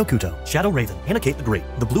 Peto Kuto, Shadow Raven, Hannah Kate the Great,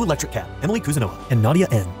 The Blue Electric Cat, Emily Kuzanoa, and Nadia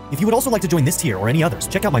N. If you would also like to join this tier or any others,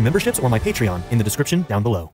 check out my memberships or my Patreon in the description down below.